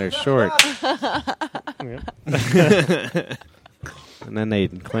pools. And they're short. Yeah. And then they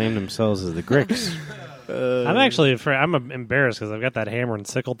claim themselves as the Greeks. I'm actually afraid. I'm embarrassed because I've got that hammer and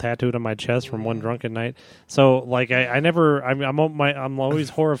sickle tattooed on my chest from one drunken night. So, like, I never. I'm always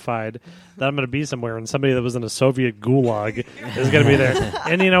horrified that I'm going to be somewhere and somebody that was in a Soviet gulag is going to be there.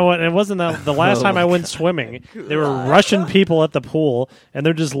 And you know what? It wasn't the last time I went swimming. There were Russian people at the pool, and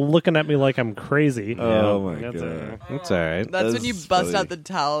they're just looking at me like I'm crazy. Oh, my That's God. That's all right. That's when you That's bust funny. out the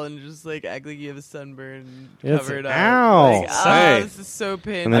towel and just like act like you have a sunburn and It's- cover it up. Ow. Like, Hey. this is so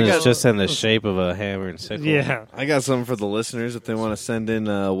painful. And then I it's got- just in the shape of a hammer and sickle. Yeah. I got something for the listeners if they want to send in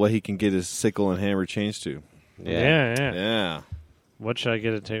what he can get his sickle and hammer changed to. Yeah. Yeah. What should I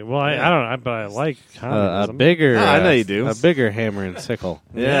get it to? Well, I Yeah. don't know, but I like A communism. bigger. Ah, I know you do. A bigger hammer and sickle.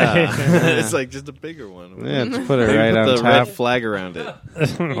 Yeah. it's like just a bigger one. Yeah, just put it Maybe right put on the top. red flag around it. Or Yeah,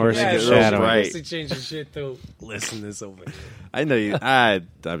 some it's shadow. bright. To change your shit to listen this over. I know you. I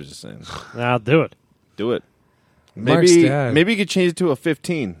was just saying. I'll do it. Do it. Mark's Maybe dad. maybe you could change it to a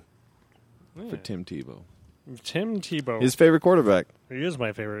 15 for Tim Tebow. Tim Tebow. His favorite quarterback. He is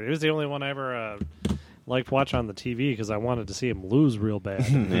my favorite. He was the only one I ever liked to watch on the TV because I wanted to see him lose real bad.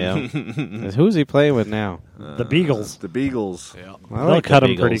 Yeah. Who's he playing with now? The Beagles. The Beagles. Yeah. I They'll like cut the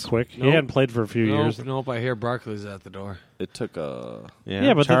him pretty Beagles. quick. He Nope. hadn't played for a few years. Nope, I hear Barkley's at the door. It took a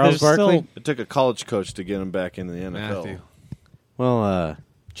Yeah, but Charles there's Barkley. a college coach to get him back into the NFL. Matthew. Well,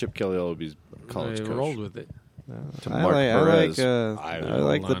 Chip Kelly will be a college They coach. rolled with it. To I Mark like Perez. I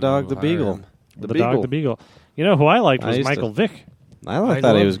like the dog, the Beagle. The dog, the Beagle. You know who I liked I was used to- Michael Vick. I I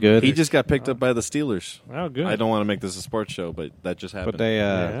thought he love- was good. He just got picked up by the Steelers. Oh, good. I don't want to make this a sports show, but that just happened. but they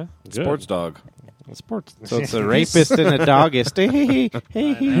yeah, good. Sports dog. Sports. so it's a rapist and a doggist.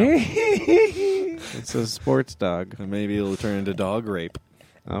 It's a sports dog. And maybe it'll turn into dog rape.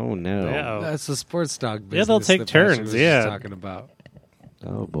 Oh no. Yeah. That's the sports dog business. Yeah, they'll take that Patrick turns, was just yeah. talking about.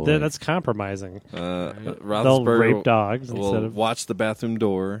 Oh boy. That's compromising. They'll Roethlisberger rape dogs instead will of. watch the bathroom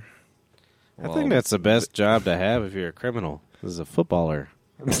door. I think that's the best job to have if you're a criminal. As a footballer.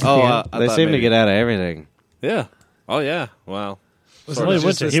 Oh, I They thought seem to maybe- get out of everything. Yeah. Oh, yeah. Wow. Was Well, it he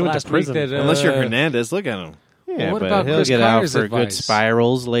went just to- this he went to last week prison. that, Unless you're Hernandez, look at him. Yeah, what but about he'll Chris get out Carter's for good advice?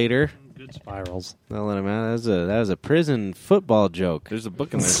 spirals later. Good spirals. They'll let him out. That was a prison football joke. There's a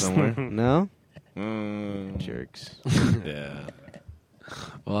book in there somewhere. No? Mm, Jerks. yeah.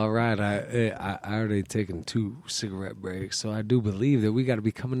 Well, all right. I already taken 2 cigarette breaks, so I do believe that we got to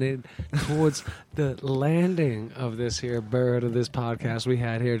be coming in towards the landing of this here bird of this podcast we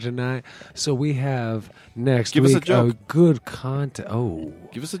had here tonight. So we have next Give us a week joke. good content. Oh,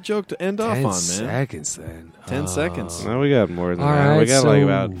 Give us a joke to end off 10 on, man. seconds then. 10 seconds. No, we got more than All that. We right, got like so-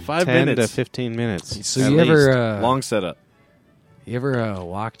 about 5 10 minutes. to 15 minutes. So at you least. ever Long setup.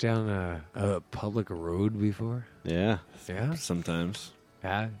 walk down a public road before? Yeah. Yeah. Sometimes.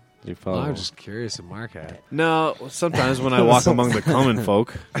 Yeah. You Well, follow. I'm just curious if Mark had. No, sometimes when I walk among the common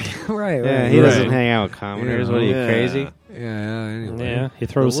folk. right. Yeah, he doesn't hang out with commoners. Yeah. What are you, Yeah. crazy? Yeah. Anyway. Yeah, he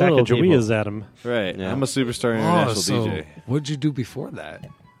throws The little Sacagaweas at him. Right. Yeah. I'm a superstar Oh, international so DJ. what'd you do before that?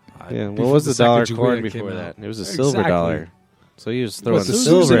 Yeah, what Before was the the dollar Sacagawea coin came before out. that? It was a silver Exactly. dollar. So he was throwing What's the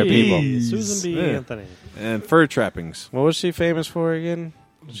silver at Susan people. B? Susan B. Yeah. Anthony. And fur trappings. What was she famous for again?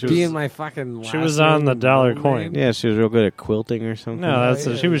 She was, Being my fucking. She was on the dollar coin. yeah, she was real good at quilting or something. No,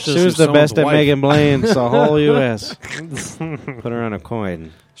 that's she was just. she was the someone's best at wife. Megan Blaine, the whole U.S. Put her on a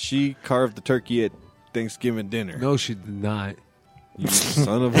coin. She carved the turkey at Thanksgiving dinner. No, she did not. You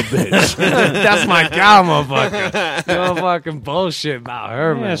son of a bitch. That's my cow, motherfucker. No fucking bullshit about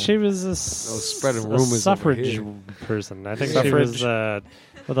her, Yeah, man. she was a, spreading a rumors over suffrage here. person. I think she Suffrage. was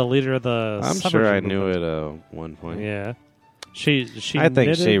the leader of the. I'm suffrage sure I knew movement. it one point. Yeah, she. I think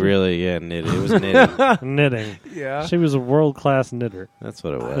knitted, she really, knitted. It was knitting. knitting. Yeah. She was a world class knitter. That's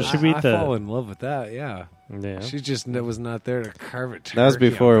what it Well, was. she beat I the- fall in love with that, yeah. Yeah, She just was not there to carve it. That was turkey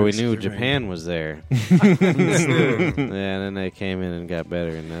before on we knew Thanksgiving. Japan was there. Yeah, and then they came in and got better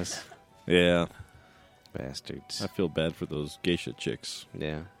in this. yeah. Bastards. I feel bad for those geisha chicks.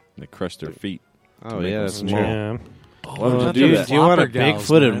 Yeah. They crush their feet. Oh, make yeah, them that's small. true. Yeah. Why would you Not do the that? Do you want a flopper gals,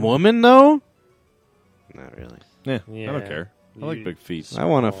 big-footed man. woman, though? Not really. Yeah, Yeah. I don't care. I like big feet. I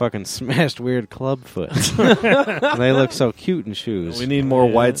want a fucking smashed weird club foot. They look so cute in shoes. We need more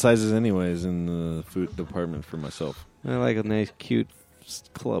Yeah. wide sizes anyways in the food department for myself. I like a nice, cute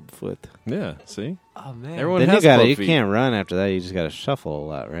club foot. Yeah, see? Oh man, Everyone Then has you club you feet. can't run after that. You just got to shuffle a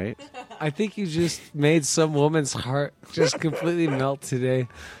lot, right? I think you just made some woman's heart just completely melt today.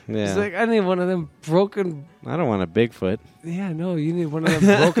 Yeah. It's like I need one of them broken. I don't want a big foot. Yeah, no, you need one of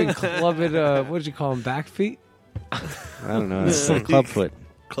them broken clubbed. What did you call them? Back feet. I don't know. It's a club foot.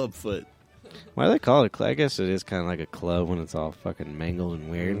 Club foot. Why do they call it? I guess it is kind of like a club when it's all fucking mangled and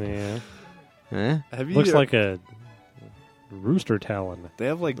weird. Yeah. Eh? Have you Looks like a rooster talon. they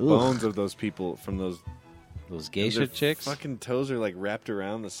have like Ugh. bones of those people from those Those and geisha their chicks. Fucking toes are like wrapped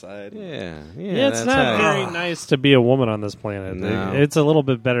around the side. Yeah, Yeah, it's that's not how- very nice to be a woman on this planet. No. It's a little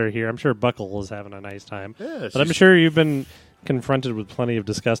bit better here. I'm sure Buckle is having a nice time. Yeah, But I'm sure you've been confronted with plenty of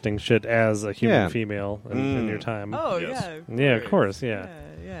disgusting shit as a human Yeah. female in your time. Oh Yes. yeah. Yeah, of course, yeah.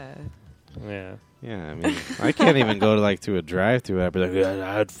 Yeah. Yeah. Yeah, I mean, I can't even go to through a drive-through. I'd be like,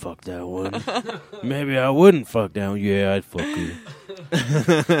 yeah, I'd fuck that one. Maybe I wouldn't fuck that one. Yeah, I'd fuck you.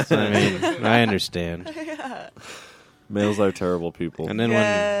 So, I mean, I understand. males are terrible people. And then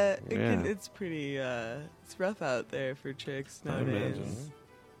Yeah, when, it's pretty. It's rough out there for chicks I nowadays. imagine.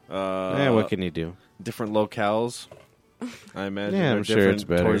 yeah, what can you do? Different locales. I imagine Yeah, they're I'm sure different it's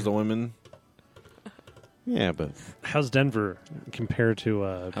better. towards the women. Yeah, but How's Denver compared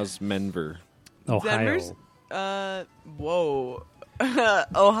to How's Menver? Ohio? Denver's, whoa,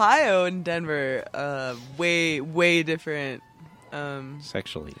 Ohio and Denver, way different.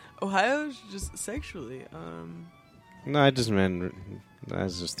 sexually. Ohio's just sexually. No, I just meant I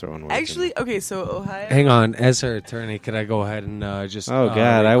was just throwing words. in Actually, okay, so Ohio. Hang on, as her attorney, could I go ahead and just? Oh,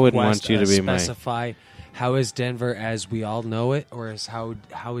 God, I wouldn't want request, you to be my- specify. How is Denver as we all know it, or is how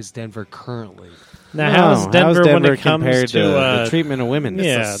is Denver currently? Now, No, how's Denver, when Denver it comes compared to the treatment of women?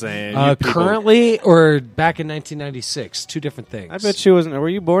 yeah. Currently or back in 1996? Two different things. I bet she wasn't. Were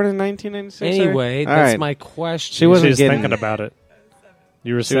you born in 1996? Anyway, All that's right. my question. She wasn't She's getting- thinking about it.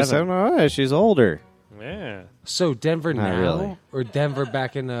 You were She was 7. 7. Oh, yeah, she's older. Yeah. So Denver Not now, really. or Denver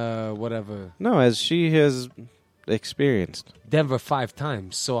back in whatever? No, as she has experienced. Denver 5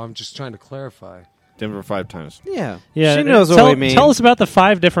 times. So I'm just trying to clarify. Denver 5 times. Yeah, Yeah. She knows tell, what we mean. Tell us about the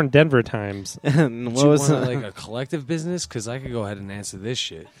 5 different Denver times. And Do what you was want like a collective business? Because I could go ahead and answer this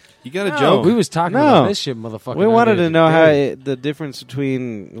shit. You got a No. joke. We was talking No. about this shit, motherfucker. we wanted to know how the difference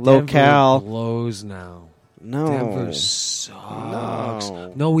between locale. blows now. No, Denver sucks.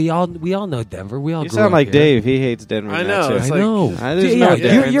 No. No, we all know Denver. We all You grew sound up like here. Dave. He hates Denver. I now, know, too. it's I like- know. There's Yeah, no you're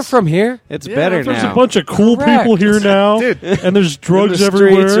difference. from here. It's Yeah, better There's now. a bunch of cool Correct. people here now, and there's drugs the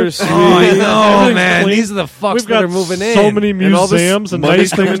everywhere. streets are Oh, I know, Everything's man. clean. These are the fucks We've that got are moving in. so many And all this museums and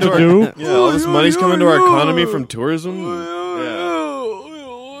money's nice things coming to our- do. Yeah, all this money's coming to our economy from tourism.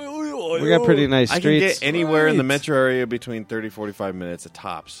 We got pretty nice I can streets. get anywhere in the metro area between 30-45 minutes at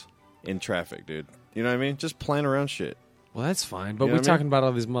tops in traffic, dude. You know what I mean? Just plan around shit. Well, that's fine. But You know we're what I mean? talking about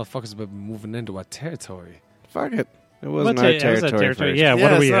all these motherfuckers that been moving into our territory. Fuck it. It wasn't What's our it- is that territory first. Yeah, Yeah,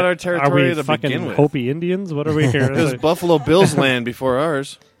 what are it's we? not our Are territory we to fucking begin with. Hopi Indians? What are we here? It was Buffalo Bills land before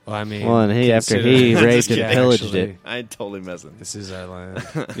ours. Well, I mean, Well, and after consider- he Just raped and kidding, pillaged actually. it. I ain't totally messing. This is our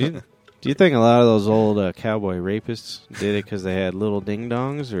land. Do you think a lot of those old cowboy rapists did it because they had little ding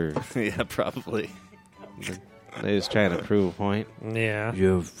dongs, or Yeah, probably. they just trying to prove a point? Yeah.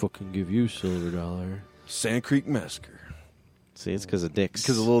 Yeah, fucking give you $silver. Sand Creek Massacre. See, it's because of dicks.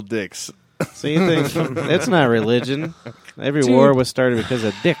 Because of little dicks. So you think it's not religion? Every Dude. war was started because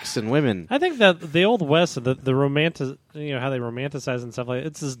of dicks and women. I think that the old West, the romantic, how they romanticize and stuff like that,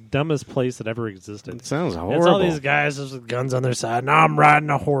 it's the dumbest place that ever existed. It sounds It's horrible. all these guys just with guns on their side, and I'm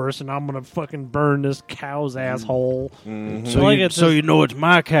riding a horse, and I'm gonna fucking burn this cow's asshole. Mm-hmm. so Like you, it's so just- you know it's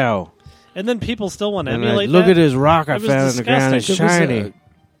my cow. And then people still want to And emulate look that. at this rock I It was found in the ground. It's disgusting. shiny.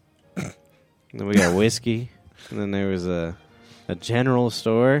 Then we got whiskey. And then there was a general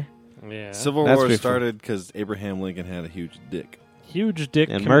store. Yeah. Civil That's War before- started because Abraham Lincoln had a huge dick. Huge dick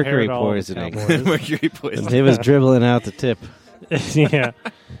And compared mercury to all the poisoning. cowboys. Mercury And poison. he was dribbling out the tip. Yeah.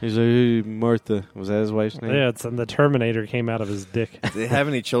 He's like, hey, Martha. Was that his wife's name? Yeah, it's and the Terminator came out of his dick. Do they have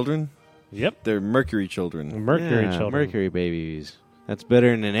any children? Yep. They're Mercury children. Mercury Yeah, children. Mercury babies. That's better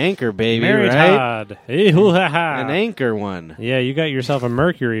than an anchor baby, Mary right? Todd. Hey, hoo, ha, ha. An anchor one. Yeah, you got yourself a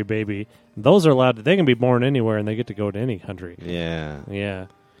Mercury baby. Those are allowed. They can be born anywhere, and they get to go to any country. Yeah. Yeah.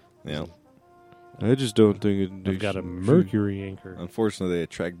 Yeah. I just don't think I've got a mercury anchor. Unfortunately, they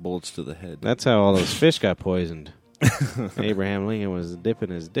attract bullets to the head. That's how all those fish got poisoned. Abraham Lincoln was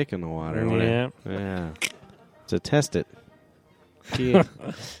dipping his dick in the water. Yeah. Yeah. To test it.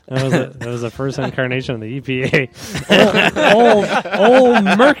 That was the first incarnation of the EPA. old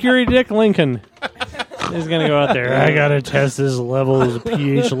Mercury Dick Lincoln. He's gonna go out there. I gotta test his levels,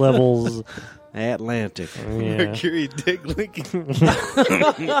 pH levels. Atlantic. Yeah. Mercury Dick Lincoln.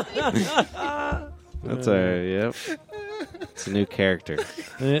 That's yep. It's a new character.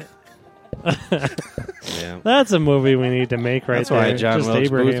 Yeah. Yeah. That's a movie we need to make right That's there. why John Just Wilkes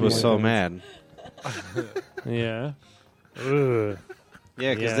Booth Abraham was so Lincoln. mad. Yeah. Ugh.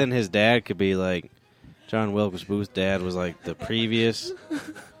 Yeah, because Yeah. then his dad could be like, John Wilkes Booth's dad was like the previous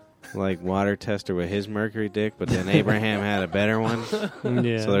like water tester with his mercury dick, but then Abraham had a better one.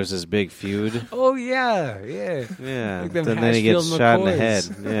 Yeah. So there's this big feud. Oh yeah, yeah. Yeah. Like them then he gets Hatchfield shot in the McCoys.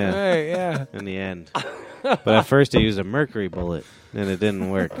 head. Yeah. Right, yeah. In the end. But at first he used a mercury bullet, and it didn't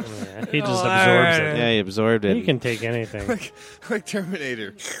work. Yeah, he just Oh, absorbs alright. it. Yeah, he absorbed it. He can take anything. Like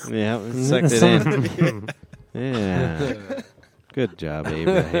Terminator. Yeah, it sucked it in. Yeah. Good job,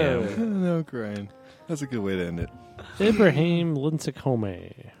 Abraham. No crying. That's a good way to end it. Abraham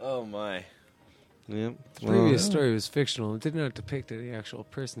Lincecum. Oh my. Yep. The previous story was fictional. It did not depict any actual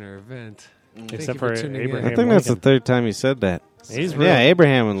person or event. Thank Except you for tuning in. Abraham. I think that's the Lincoln. third time you said that. He's real. Yeah,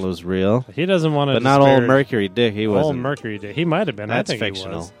 Abraham was real, He doesn't want to. but not old Mercury Dick. He Old wasn't. Mercury Day. He might have been. That's I think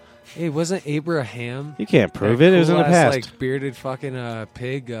fictional. He was. Hey, wasn't Abraham? You can't prove that it. It was in the cool-ass, past. like bearded fucking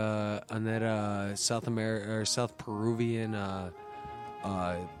pig on that South America or South Peruvian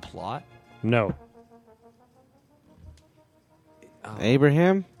plot. No.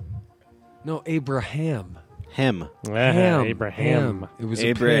 Abraham? No, Abraham. Him. Ham. Abraham. It was a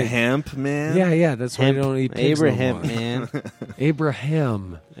pig. Abraham, man. Yeah. That's why Hemp. you don't eat pigs no Abraham, more. man.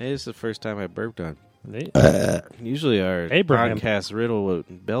 Abraham. Hey, this is the first time I burped on. They- Usually our Abraham. podcast riddle with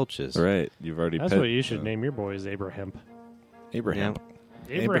belches. Right. You've already That's pet- what you should name your boys. Abraham. Abraham.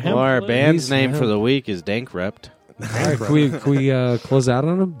 Abraham. Well, our Lincoln. band's He's name him. for the week is Dankrupt. All right, can we close out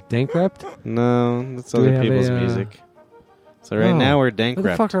on him? Dankrupt? No, that's Do we other have people's a, music. So right Oh. now we're What the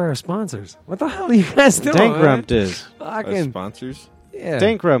Dankrupt. fuck are our sponsors? What the hell are you guys doing? Dankrupt is. Our Fucking sponsors. yeah.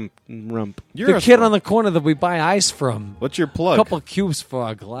 Dankrupt. You're The kid on the corner that we buy ice from. What's your A plug? couple cubes for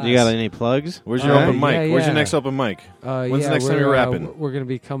our glass. You got any plugs? Where's your Uh, open mic? yeah, Where's your yeah. next open mic? When's the next time we're, you're rapping? We're going to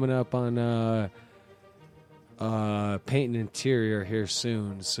be coming up on paint and interior here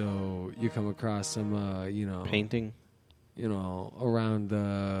soon. So you come across some, Painting? around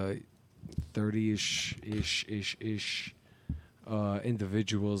 30-ish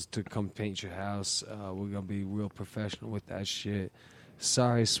individuals to come paint your house. We're going to be real professional with that shit.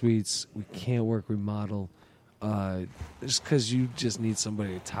 Sorry, sweets, we can't work remodel. Just because you just need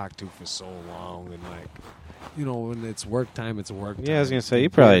somebody to talk to for so long. And, when it's work time, it's work time. Yeah, I was going to say, The you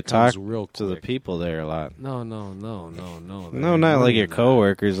probably beer comes talk real to the quick. people there a lot. No. No, not More like your than that.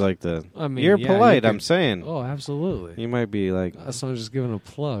 coworkers. Like I mean, you're yeah, polite, you I'm could- saying. Oh, absolutely. You might be like... That's why I'm just giving a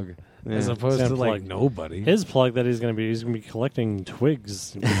plug. Yeah. As opposed He's to, gonna like, plug nobody. His plug that he's going to be collecting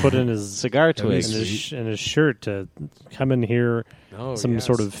twigs to put in his Cigar That'd be twigs. in his shirt to come in here. No, Some yes,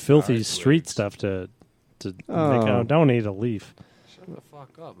 sort of filthy cigar street twigs. stuff to make Oh. out. Don't eat a leaf. Shut the fuck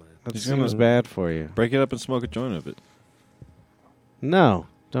up, man. That He's seems gonna- bad for you. Break it up and smoke a joint of it. No,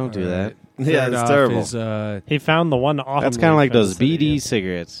 don't do that. Yeah, Third it's off terrible. Is, He found the one autumn. That's kind of leaf like in the those city. BD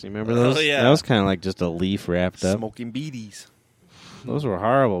cigarettes. You remember Oh, those? yeah. That was kind of like just a leaf wrapped up. Smoking beaties. Those were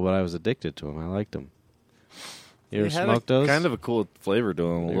horrible, but I was addicted to them. I liked them. You ever They had smoked those? Kind of a cool flavor to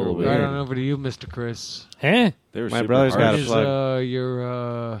them, a They little were bit. right weird. on over to you, Mr. Chris. Huh? They were My super brother's got harsh. a Is, plug.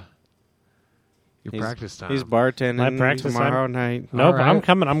 your He's- practice time? He's bartending My practice tomorrow night. Nope, All right. I'm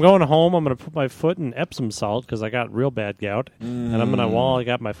coming. I'm going home. I'm going to put my foot in Epsom salt because I got real bad gout, and I'm gonna while I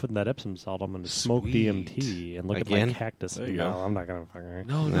got my foot in that Epsom salt, I'm going to smoke Sweet. DMT and look at Again? my cactus. There you no, go. I'm not going to fucking.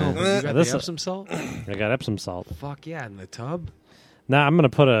 No, Nah. you got This- the Epsom salt? I got Epsom salt. Fuck yeah, in the tub? Now I'm going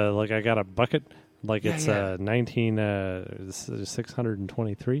to put I got a bucket like Yeah, it's yeah.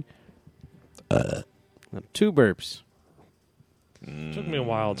 623. 2 burps. Took me a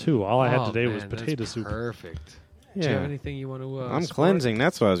while too. All I had Oh, today was man, that's potato soup. Perfect. Do you have Yeah. anything you want to I'm support? cleansing.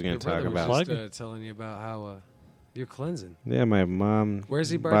 That's what I was Your going to talk brother about. was Plug? just, telling you about how you're cleansing. Yeah, my mom Where's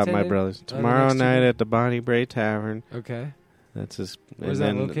he bought my bartending? brothers. The Tomorrow next two night days? at the Bonnie Bray Tavern. Okay. That's his. Where's and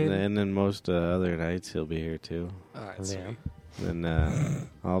that then, located? And then most other nights he'll be here too. All right, Yeah. sweet. Then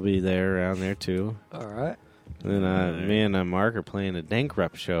I'll be there around there too. All right. Then me and Mark are playing a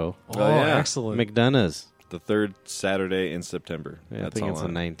Dankrupt show. Oh, yeah. excellent. McDonough's. The third Saturday in September. Yeah, I That's think all it's the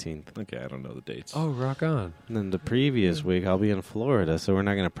on. 19th. Okay, I don't know the dates. Oh, rock on. And then the previous week, I'll be in Florida, so we're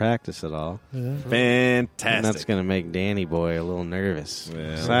not going to practice at all. Fantastic. And that's going to make Danny Boy a little nervous.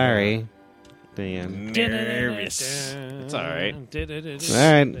 Yeah. Sorry, Dan. Nervous. It's all right.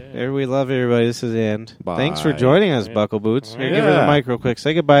 All right, we love everybody. This is the end. Bye. Thanks for joining us, Buckle Boots. Here, give her the Yeah. mic real quick.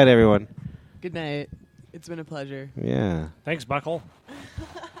 Say goodbye to everyone. Good night. It's been a pleasure. Yeah. Thanks, Buckle.